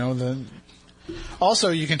home, Also,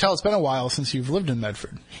 you can tell it's been a while since you've lived in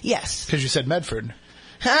Medford. Yes. Because you said Medford.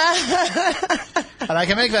 And I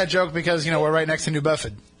can make that joke because, we're right next to New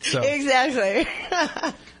Bedford. So. Exactly.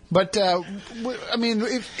 But,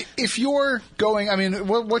 if you're going,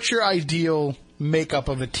 what's your ideal makeup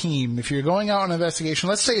of a team? If you're going out on an investigation,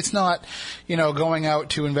 let's say it's not, going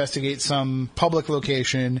out to investigate some public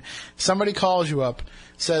location. Somebody calls you up,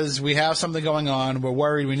 says, we have something going on, we're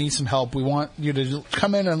worried, we need some help, we want you to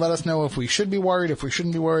come in and let us know if we should be worried, if we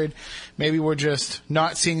shouldn't be worried, maybe we're just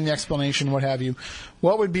not seeing the explanation, what have you.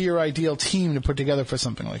 what would be your ideal team to put together for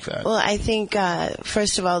something like that? Well, I think,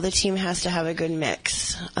 first of all, the team has to have a good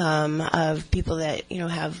mix of people that,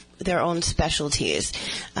 have their own specialties.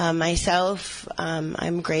 Myself,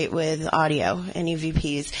 I'm great with audio and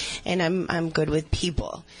EVPs, and I'm good with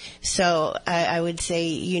people. So I would say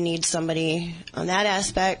you need somebody on that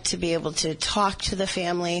aspect to be able to talk to the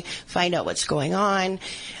family, find out what's going on,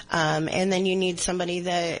 and then you need somebody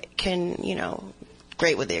that can,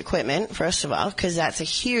 great with the equipment, first of all, because that's a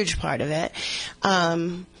huge part of it.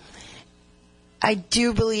 I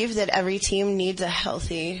do believe that every team needs a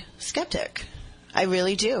healthy skeptic. I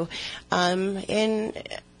really do. And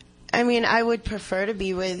I mean, I would prefer to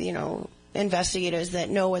be with, investigators that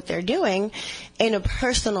know what they're doing in a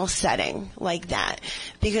personal setting like that.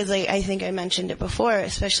 Because I think I mentioned it before,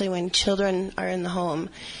 especially when children are in the home,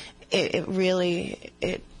 it really,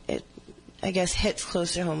 I guess, hits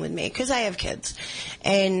close to home with me because I have kids,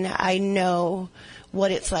 and I know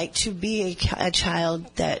what it's like to be a child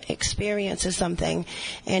that experiences something,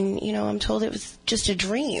 and I'm told it was just a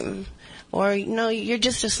dream, or you're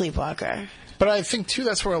just a sleepwalker. But I think too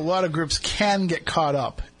that's where a lot of groups can get caught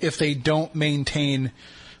up if they don't maintain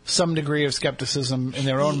some degree of skepticism in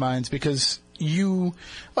their own minds, because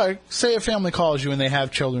say a family calls you and they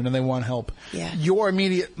have children and they want help. Yeah. Your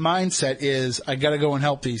immediate mindset is, I got to go and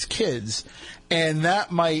help these kids. And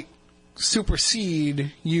that might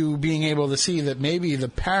supersede you being able to see that maybe the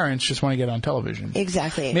parents just want to get on television.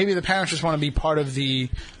 Exactly. Maybe the parents just want to be part of the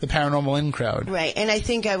paranormal in crowd. Right. And I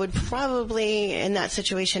think I would probably, in that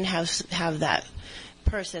situation, have that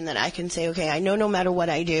person that I can say, okay, I know no matter what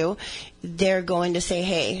I do, they're going to say,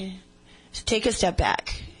 hey, take a step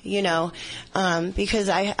back. Because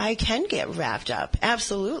I can get wrapped up.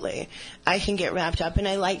 Absolutely. I can get wrapped up, and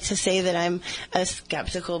I like to say that I'm a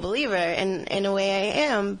skeptical believer, and in a way I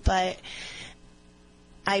am, but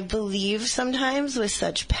I believe sometimes with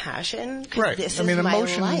such passion, right. This is my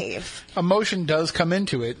life. Emotion does come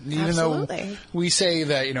into it, even Absolutely. Though we say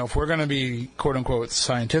that, if we're going to be quote-unquote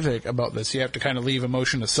scientific about this, you have to kind of leave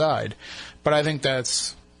emotion aside. But I think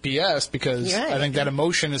that's BS, because right. I think that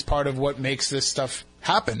emotion is part of what makes this stuff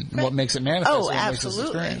happen, and what makes it manifest, oh, what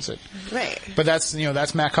absolutely. makes us experience it. Right. But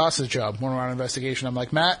that's Matt Costa's job when we're on investigation. I'm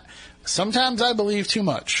like, Matt, sometimes I believe too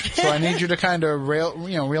much, so I need you to kind of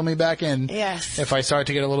reel me back in. Yes. If I start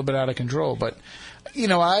to get a little bit out of control. But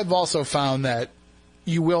I've also found that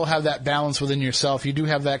you will have that balance within yourself. You do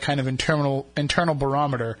have that kind of internal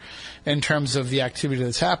barometer in terms of the activity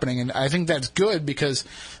that's happening, and I think that's good, because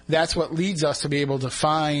that's what leads us to be able to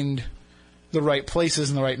find the right places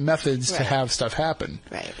and the right methods to have stuff happen.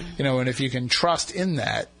 Right. And if you can trust in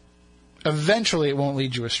that, eventually it won't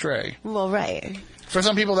lead you astray. Well, right. For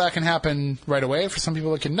some people that can happen right away. For some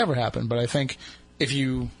people it can never happen. But I think if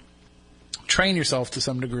you train yourself to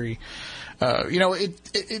some degree,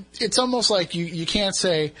 it's almost like you can't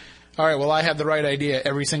say, all right, well, I had the right idea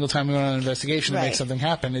every single time we went on an investigation to make something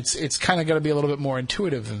happen. It's kind of got to be a little bit more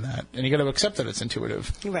intuitive than that. And you got to accept that it's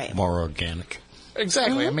intuitive. Right. More organic.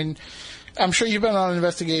 Exactly. Mm-hmm. I mean, I'm sure you've been on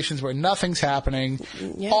investigations where nothing's happening.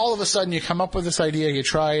 Yeah. All of a sudden you come up with this idea, you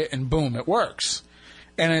try it, and boom, it works.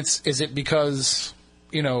 And is it because,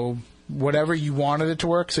 whatever you wanted it to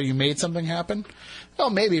work, so you made something happen? Well,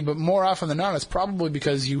 maybe, but more often than not, it's probably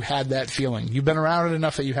because you had that feeling. You've been around it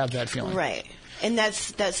enough that you have that feeling. Right. And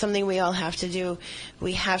that's something we all have to do.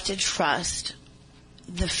 We have to trust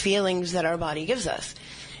the feelings that our body gives us.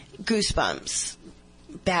 Goosebumps,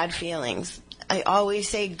 bad feelings. I always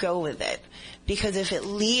say go with it, because if it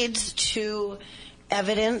leads to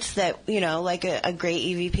evidence that, like a great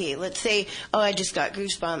EVP, let's say, I just got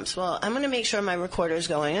goosebumps. Well, I'm going to make sure my recorder's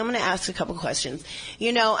going. I'm going to ask a couple questions.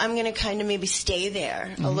 I'm going to kind of maybe stay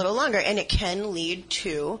there a little longer, and it can lead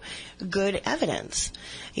to good evidence.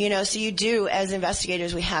 So you do, as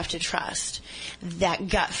investigators, we have to trust that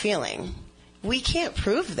gut feeling. We can't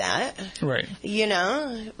prove that, right?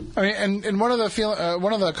 I mean, and one of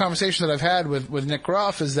the conversations that I've had with Nick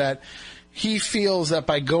Groff is that he feels that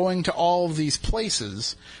by going to all of these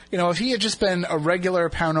places, if he had just been a regular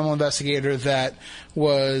paranormal investigator that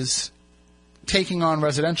was taking on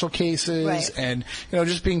residential cases and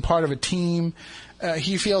just being part of a team,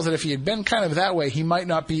 he feels that if he had been kind of that way, he might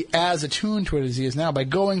not be as attuned to it as he is now. By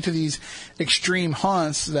going to these extreme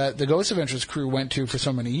haunts that the Ghost Adventures crew went to for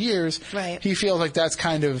so many years, he feels like that's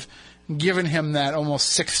kind of given him that almost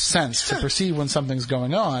sixth sense to perceive when something's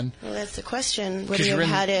going on. Well, that's the question. Would you have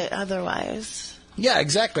had it otherwise? Yeah,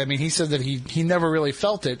 exactly. I mean, he said that he never really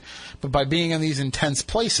felt it, but by being in these intense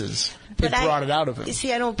places, it brought it out of him. You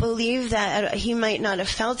see, I don't believe that. He might not have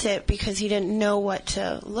felt it because he didn't know what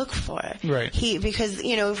to look for. Right. Because,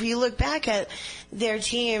 if you look back at their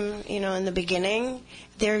team, in the beginning,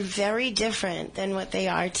 they're very different than what they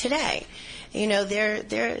are today. They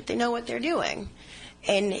know what they're doing.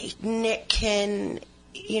 And Nick can,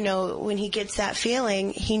 when he gets that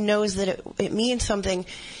feeling, he knows that it means something.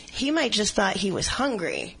 He might just thought he was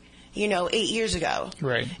hungry, 8 years ago.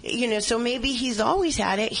 Right. So maybe he's always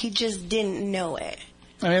had it. He just didn't know it.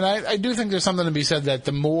 I mean, I do think there's something to be said that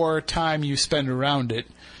the more time you spend around it,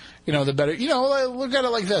 the better. Look at it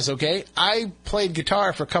like this, okay? I played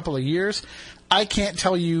guitar for a couple of years. I can't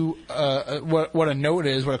tell you what a note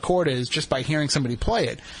is, what a chord is, just by hearing somebody play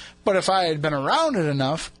it. But if I had been around it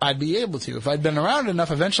enough, I'd be able to. If I'd been around it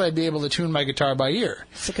enough, eventually I'd be able to tune my guitar by ear.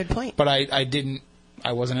 That's a good point. But I didn't.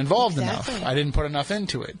 I wasn't involved enough. I didn't put enough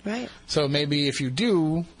into it. Right. So maybe if you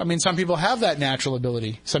do, some people have that natural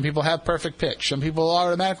ability. Some people have perfect pitch. Some people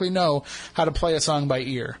automatically know how to play a song by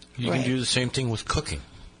ear. You can do the same thing with cooking.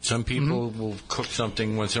 Some people will cook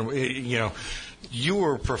something once in a while. You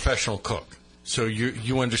were a professional cook, so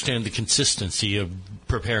you understand the consistency of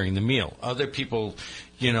preparing the meal. Other people,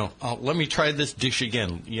 let me try this dish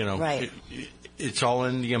again. Right. It's all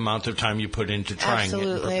in the amount of time you put into trying it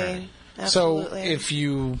and preparing. Absolutely. So if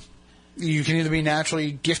you can either be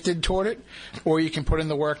naturally gifted toward it, or you can put in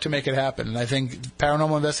the work to make it happen. And I think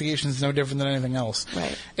paranormal investigation is no different than anything else.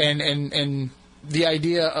 Right. And the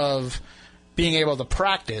idea of being able to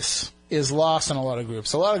practice is lost in a lot of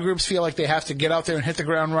groups. A lot of groups feel like they have to get out there and hit the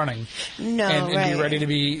ground running. And be ready to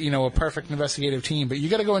be, a perfect investigative team. But you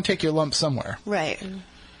got to go and take your lumps somewhere. Right.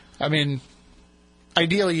 I mean,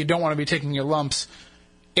 ideally, you don't want to be taking your lumps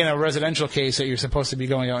in a residential case that you're supposed to be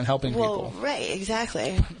going out and helping people. Right,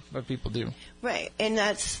 exactly. But people do. Right, and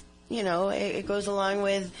that's, it goes along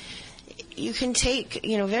with, you can take,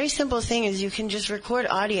 very simple thing is you can just record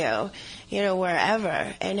audio,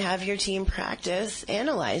 wherever, and have your team practice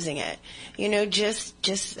analyzing it.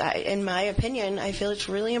 Just in my opinion, I feel it's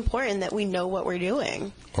really important that we know what we're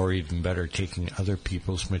doing. Or even better, taking other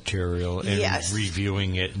people's material and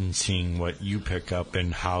reviewing it and seeing what you pick up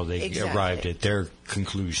and how they arrived at their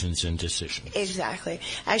conclusions and decisions. Exactly.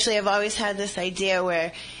 Actually, I've always had this idea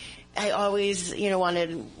where I always,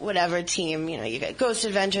 wanted whatever team, you got Ghost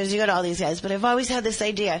Adventures, you got all these guys, but I've always had this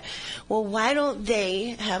idea, well, why don't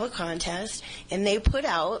they have a contest and they put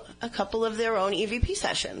out a couple of their own EVP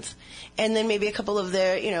sessions and then maybe a couple of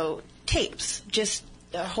their, tapes, just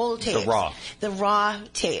the whole tapes. The raw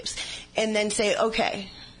tapes. And then say, okay,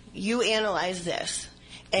 you analyze this.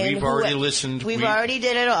 And we've already listened. We've already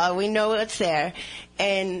did it all. We know what's there.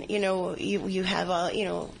 And, you have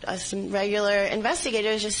us regular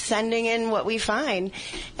investigators just sending in what we find.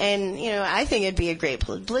 And, I think it'd be a great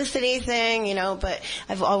publicity thing, but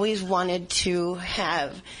I've always wanted to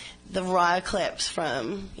have the raw clips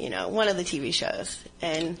from, one of the TV shows.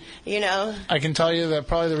 And, I can tell you that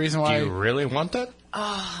probably the reason why... Do you really want that?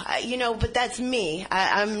 Oh, but that's me.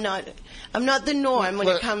 I'm not the norm when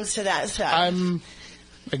it comes to that stuff. I'm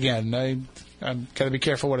got to be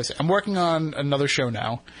careful what I say. I'm working on another show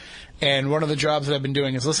now, and one of the jobs that I've been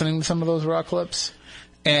doing is listening to some of those raw clips,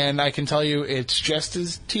 and I can tell you it's just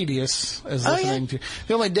as tedious as listening to...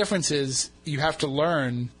 The only difference is you have to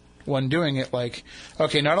learn when doing it, like,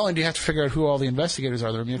 okay, not only do you have to figure out who all the investigators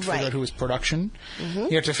are, you have to figure out who is production. Mm-hmm.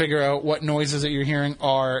 You have to figure out what noises that you're hearing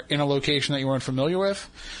are in a location that you weren't familiar with.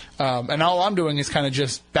 And all I'm doing is kind of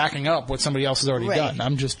just backing up what somebody else has already done.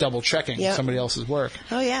 I'm just double checking somebody else's work.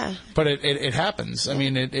 Oh, yeah. But it happens. I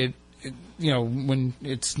mean, it when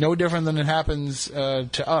it's no different than it happens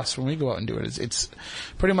to us when we go out and do it. It's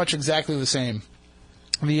pretty much exactly the same.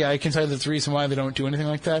 I can tell you the reason why they don't do anything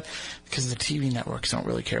like that, because the TV networks don't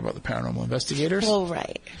really care about the paranormal investigators. Well,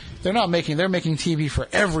 right. They're making TV for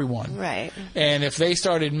everyone. Right. And if they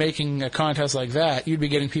started making a contest like that, you'd be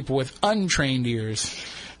getting people with untrained ears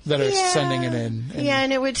that are sending it in.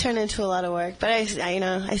 And it would turn into a lot of work. But I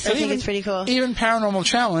still think it's pretty cool. Even Paranormal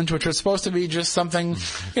Challenge, which was supposed to be just something,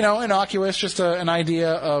 innocuous, just an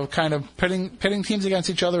idea of kind of pitting teams against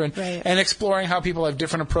each other and exploring how people have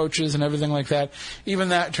different approaches and everything like that. Even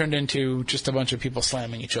that turned into just a bunch of people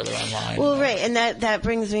slamming each other online. Well, right. And that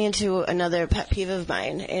brings me into another pet peeve of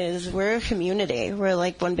mine is we're a community. We're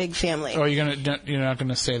like one big family. Oh, you're not going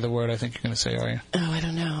to say the word I think you're going to say, are you? Oh, I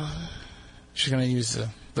don't know. She's going to use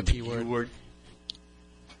the P word.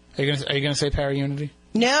 Are you going to say para-unity?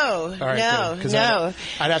 No, All right, no, good, no.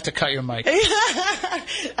 I'd have to cut your mic.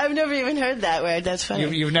 I've never even heard that word. That's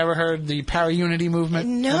funny. You've never heard the para-unity movement?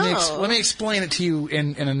 No. Let me explain it to you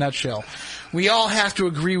in a nutshell. We all have to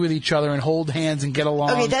agree with each other and hold hands and get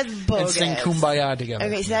along. Okay, that's bogus. And sing Kumbaya together.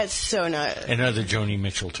 Okay, so that's so not. And other Joni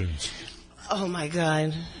Mitchell tunes. Oh my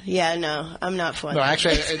God. Yeah, no, I'm not for that. No,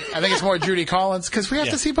 actually, I think it's more Judy Collins because we have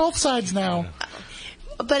to see both sides now.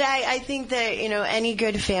 But I think that, any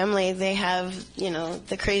good family, they have,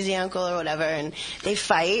 the crazy uncle or whatever, and they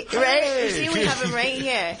fight, right? Hey. See, we have them right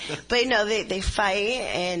here. But, they fight,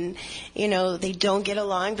 and, they don't get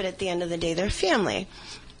along, but at the end of the day, they're family.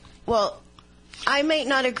 Well, I might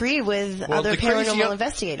not agree with other paranormal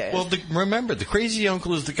investigators. Well, remember, the crazy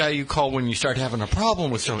uncle is the guy you call when you start having a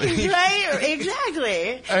problem with somebody. Right,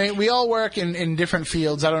 exactly. I mean, we all work in different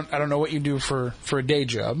fields. I don't know what you do for a day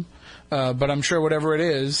job. But I'm sure whatever it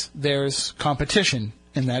is, there's competition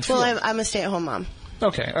in that field. Well, I'm a stay-at-home mom.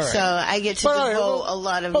 Okay, all right. So I get to devote a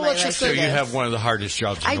lot of my life to this. So you have one of the hardest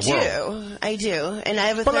jobs in the world. I do. And I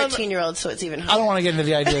have a 13-year-old, so it's even harder. I don't want to get into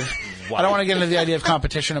the idea of I don't want to get into the idea of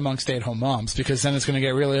competition among stay-at-home moms because then it's going to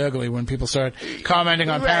get really ugly when people start commenting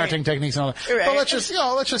on parenting techniques and all that. Right. But let's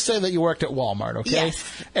just say that you worked at Walmart, okay?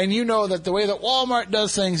 Yes. And you know that the way that Walmart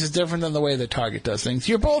does things is different than the way that Target does things.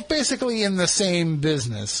 You're both basically in the same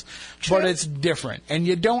business, but it's different. And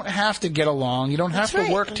you don't have to get along. You don't have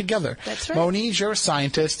to work together. That's right. Moniz, you're a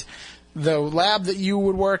scientist. The lab that you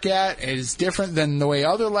would work at is different than the way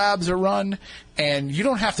other labs are run, and you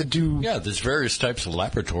don't have to do... Yeah, there's various types of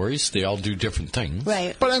laboratories. They all do different things.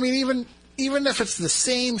 Right. But, I mean, even if it's the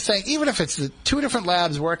same thing, even if it's the two different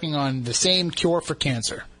labs working on the same cure for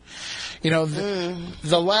cancer,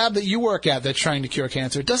 the lab that you work at that's trying to cure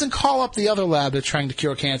cancer doesn't call up the other lab that's trying to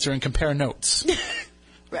cure cancer and compare notes.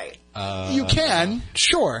 Right. You can.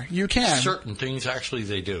 Sure, you can. Certain things, actually,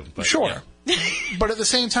 they do. But sure. Yeah. But at the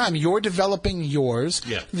same time, you're developing yours.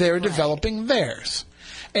 Yeah. They're developing theirs.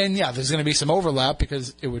 And, there's going to be some overlap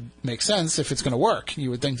because it would make sense if it's going to work. You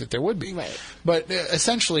would think that there would be. Right. But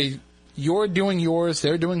essentially, you're doing yours,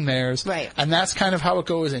 they're doing theirs. Right. And that's kind of how it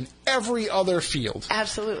goes in every other field.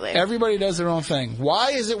 Absolutely. Everybody does their own thing.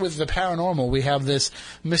 Why is it with the paranormal we have this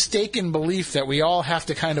mistaken belief that we all have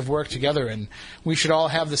to kind of work together and we should all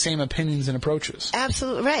have the same opinions and approaches?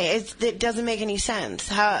 Absolutely right. It doesn't make any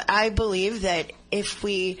sense. I believe that if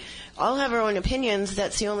we all have our own opinions,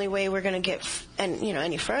 that's the only way we're going to get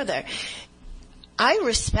any further. I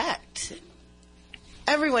respect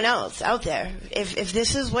everyone else out there. If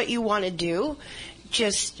this is what you want to do,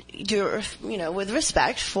 just do it, with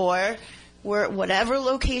respect for whatever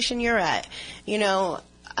location you're at.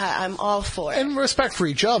 I'm all for it. And respect for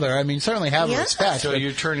each other. I mean, certainly have respect. So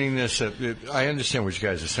you're turning this. I understand what you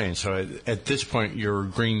guys are saying. So at this point, you're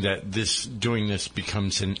agreeing that doing this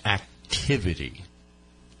becomes an activity.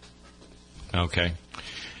 Okay.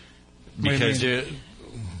 Because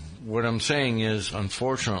what I'm saying is,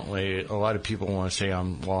 unfortunately, a lot of people want to say,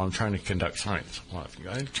 I'm trying to conduct science. Well, if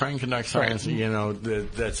you try and conduct science,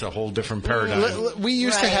 that's a whole different paradigm. We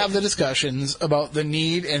used to have the discussions about the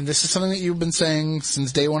need, and this is something that you've been saying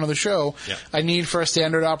since day one of the show, a need for a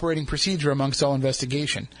standard operating procedure amongst all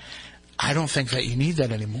investigation. I don't think that you need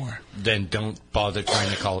that anymore. Then don't bother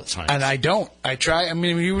trying to call it science. And I don't. I try. I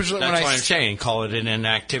mean, usually that's when what I'm saying. Call it an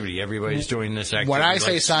activity. Everybody's doing this activity. When I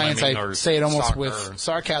say science, I say it almost soccer. with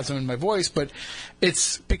sarcasm in my voice, but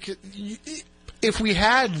it's because if we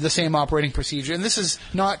had the same operating procedure, and this is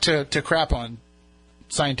not to crap on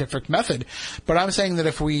scientific method, but I'm saying that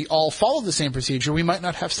if we all followed the same procedure, we might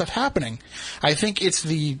not have stuff happening. I think it's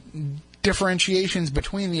the differentiations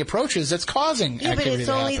between the approaches that's causing activity but it's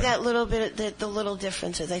to only happen. that little bit, the little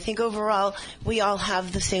differences. I think overall we all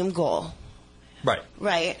have the same goal. Right.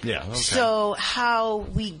 Right. Yeah. Okay. So how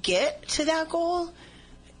we get to that goal,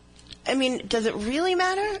 I mean, does it really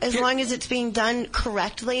matter as long as it's being done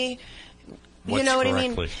correctly? What's you know what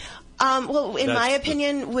correctly? I mean? Well, in my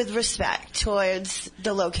opinion, with respect towards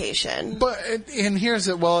the location. But and here's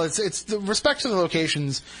it. Well, it's the respect to the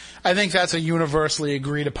locations. I think that's a universally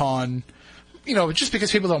agreed upon. Just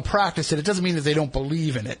because people don't practice it, it doesn't mean that they don't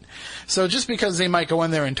believe in it. So just because they might go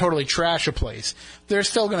in there and totally trash a place, they're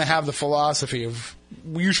still going to have the philosophy of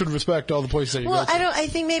you should respect all the places that you go to. I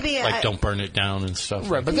think maybe don't burn it down and stuff.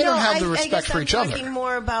 Right, but they don't have the respect for each other. I'm talking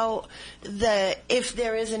more about if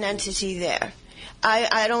there is an entity there.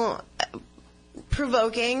 I don't.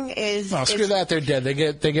 Provoking is. No, screw that. They're dead.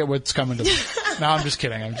 They get what's coming to them. No, I'm just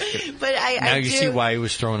kidding. But now you see why he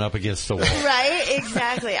was thrown up against the wall. Right?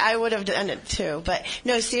 Exactly. I would have done it too. But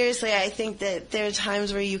no, seriously, I think that there are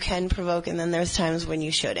times where you can provoke and then there's times when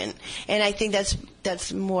you shouldn't. And I think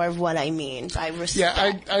that's more of what I mean by respect.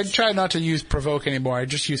 Yeah, I try not to use provoke anymore. I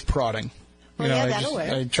just use prodding. That'll work.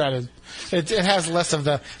 I try to. It has less of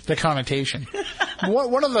the connotation.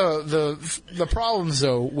 One of the problems,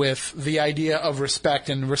 though, with the idea of respect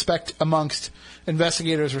and respect amongst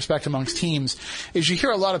investigators, respect amongst teams, is you hear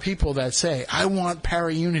a lot of people that say, I want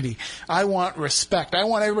para-unity, I want respect, I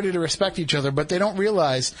want everybody to respect each other, but they don't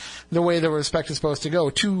realize the way the respect is supposed to go.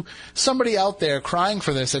 To somebody out there crying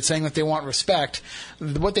for this, that's saying that they want respect,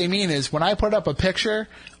 what they mean is, when I put up a picture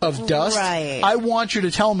of dust, I want you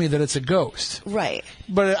to tell me that it's a ghost. Right.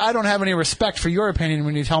 But I don't have any respect for your opinion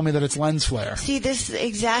when you tell me that it's lens flare. See,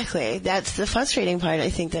 exactly. That's the frustrating part, I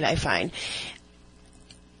think, that I find.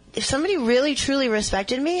 If somebody really, truly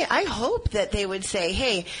respected me, I hope that they would say,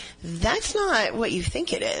 hey, that's not what you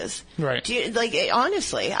think it is. Right.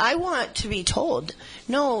 Honestly, I want to be told,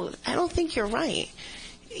 no, I don't think you're right.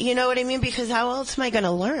 You know what I mean? Because how else am I going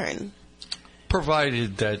to learn?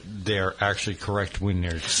 Provided that they're actually correct when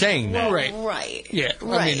they're saying that. Right. Yeah.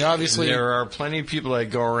 Right. I mean, obviously. There are plenty of people that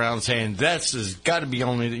go around saying, this has got to be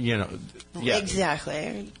only, Yeah.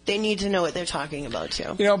 Exactly. They need to know what they're talking about,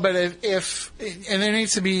 too. But and there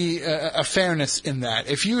needs to be a fairness in that.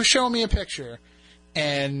 If you show me a picture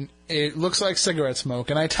and it looks like cigarette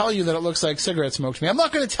smoke, and I tell you that it looks like cigarette smoke to me, I'm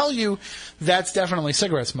not going to tell you that's definitely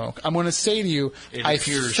cigarette smoke. I'm going to say to you, I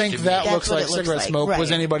think that looks like cigarette smoke. Right.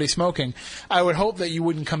 Was anybody smoking? I would hope that you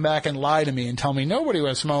wouldn't come back and lie to me and tell me nobody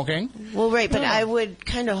was smoking. Well, right, but I would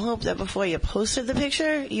kind of hope that before you posted the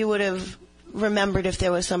picture, you would have remembered if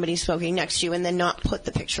there was somebody smoking next to you and then not put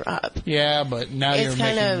the picture up. Yeah, but now you're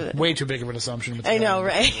making way too big of an assumption. I know,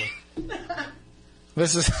 right?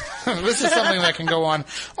 This is something that can go on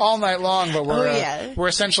all night long, but we're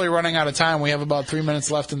essentially running out of time. We have about 3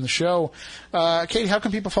 minutes left in the show. Katie, how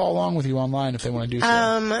can people follow along with you online if they want to do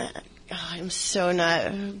so? I'm so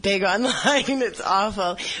not big online. It's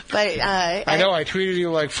awful. But I know I tweeted you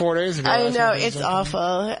like 4 days ago. I know, it's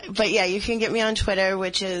awful. But yeah, you can get me on Twitter,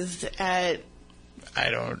 which is at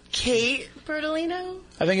Kate Bertolino?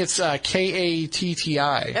 I think it's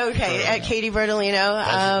K-A-T-T-I. Okay, at Katie Bertolino.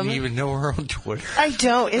 Doesn't even know her own Twitter. I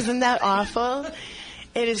don't. Isn't that awful?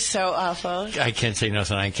 It is so awful. I can't say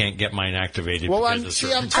nothing. I can't get mine activated. Well, I'm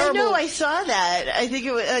terrible. I know. I saw that. I think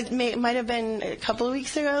it might have been a couple of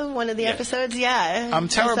weeks ago, one of the episodes. Yeah. I'm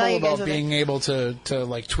terrible about being able to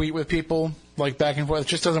like tweet with people like back and forth. It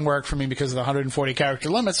just doesn't work for me because of the 140 character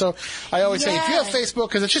limit. So I always say, if you have Facebook,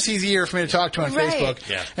 because it's just easier for me to talk to on Facebook.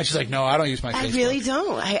 Yeah. And she's like, no, I don't use my Facebook. I really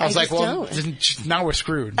don't. I was like, well, now we're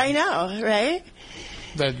screwed. I know, right?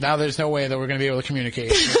 Now there's no way that we're going to be able to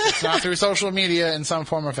communicate. It's not through social media in some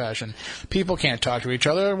form or fashion. People can't talk to each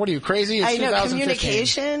other. What are you, crazy? It's 2015.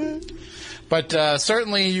 Communication. But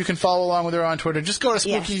certainly you can follow along with her on Twitter. Just go to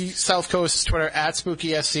Spooky South Coast's Twitter, at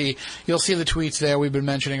SpookySC. You'll see the tweets there. We've been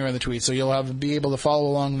mentioning her in the tweets, so you'll be able to follow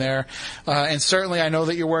along there. And certainly I know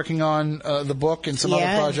that you're working on the book and some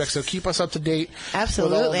other projects, so keep us up to date.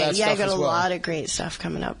 Absolutely. With all of that stuff I got as a well. lot of great stuff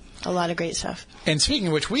coming up. A lot of great stuff. And speaking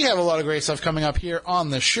of which, we have a lot of great stuff coming up here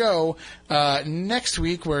on the show. Next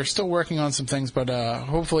week, we're still working on some things, but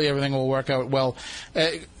hopefully everything will work out well.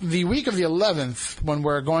 The week of the 11th, when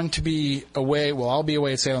we're going to be away, well, I'll be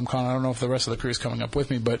away at Salem Con. I don't know if the rest of the crew is coming up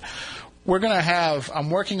with me, but we're going to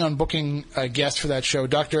I'm working on booking a guest for that show,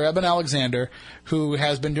 Dr. Eben Alexander, who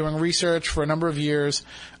has been doing research for a number of years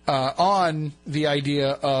on the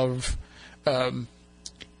idea of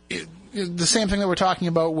the same thing that we're talking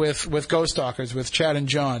about with Ghost Stalkers, with Chad and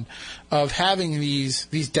John, of having these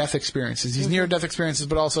death experiences, these near-death experiences,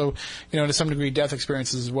 but also, to some degree, death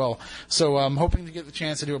experiences as well. So I'm hoping to get the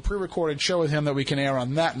chance to do a pre-recorded show with him that we can air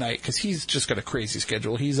on that night, because he's just got a crazy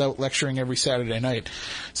schedule. He's out lecturing every Saturday night.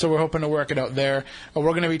 So we're hoping to work it out there. We're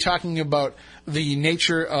going to be talking about the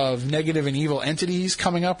nature of negative and evil entities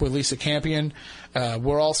coming up with Lisa Campion.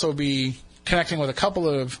 We'll also be connecting with a couple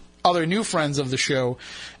of other new friends of the show,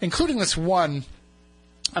 including this one,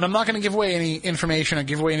 and I'm not going to give away any information or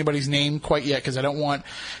give away anybody's name quite yet because I don't want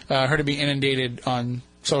her to be inundated on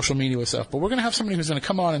social media with stuff, but we're going to have somebody who's going to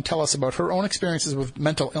come on and tell us about her own experiences with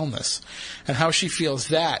mental illness and how she feels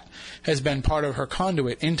that has been part of her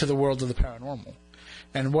conduit into the world of the paranormal,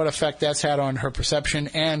 and what effect that's had on her perception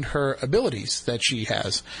and her abilities that she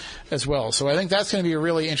has as well. So I think that's going to be a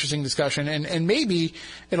really interesting discussion, and maybe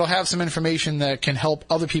it'll have some information that can help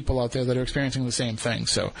other people out there that are experiencing the same thing.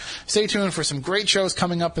 So stay tuned for some great shows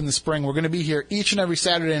coming up in the spring. We're going to be here each and every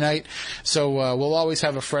Saturday night, so we'll always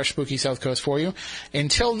have a fresh Spooky South Coast for you.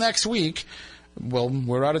 Until next week, well,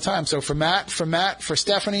 we're out of time. So for Matt, for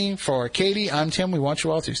Stephanie, for Katie, I'm Tim. We want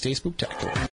you all to stay spooktacular.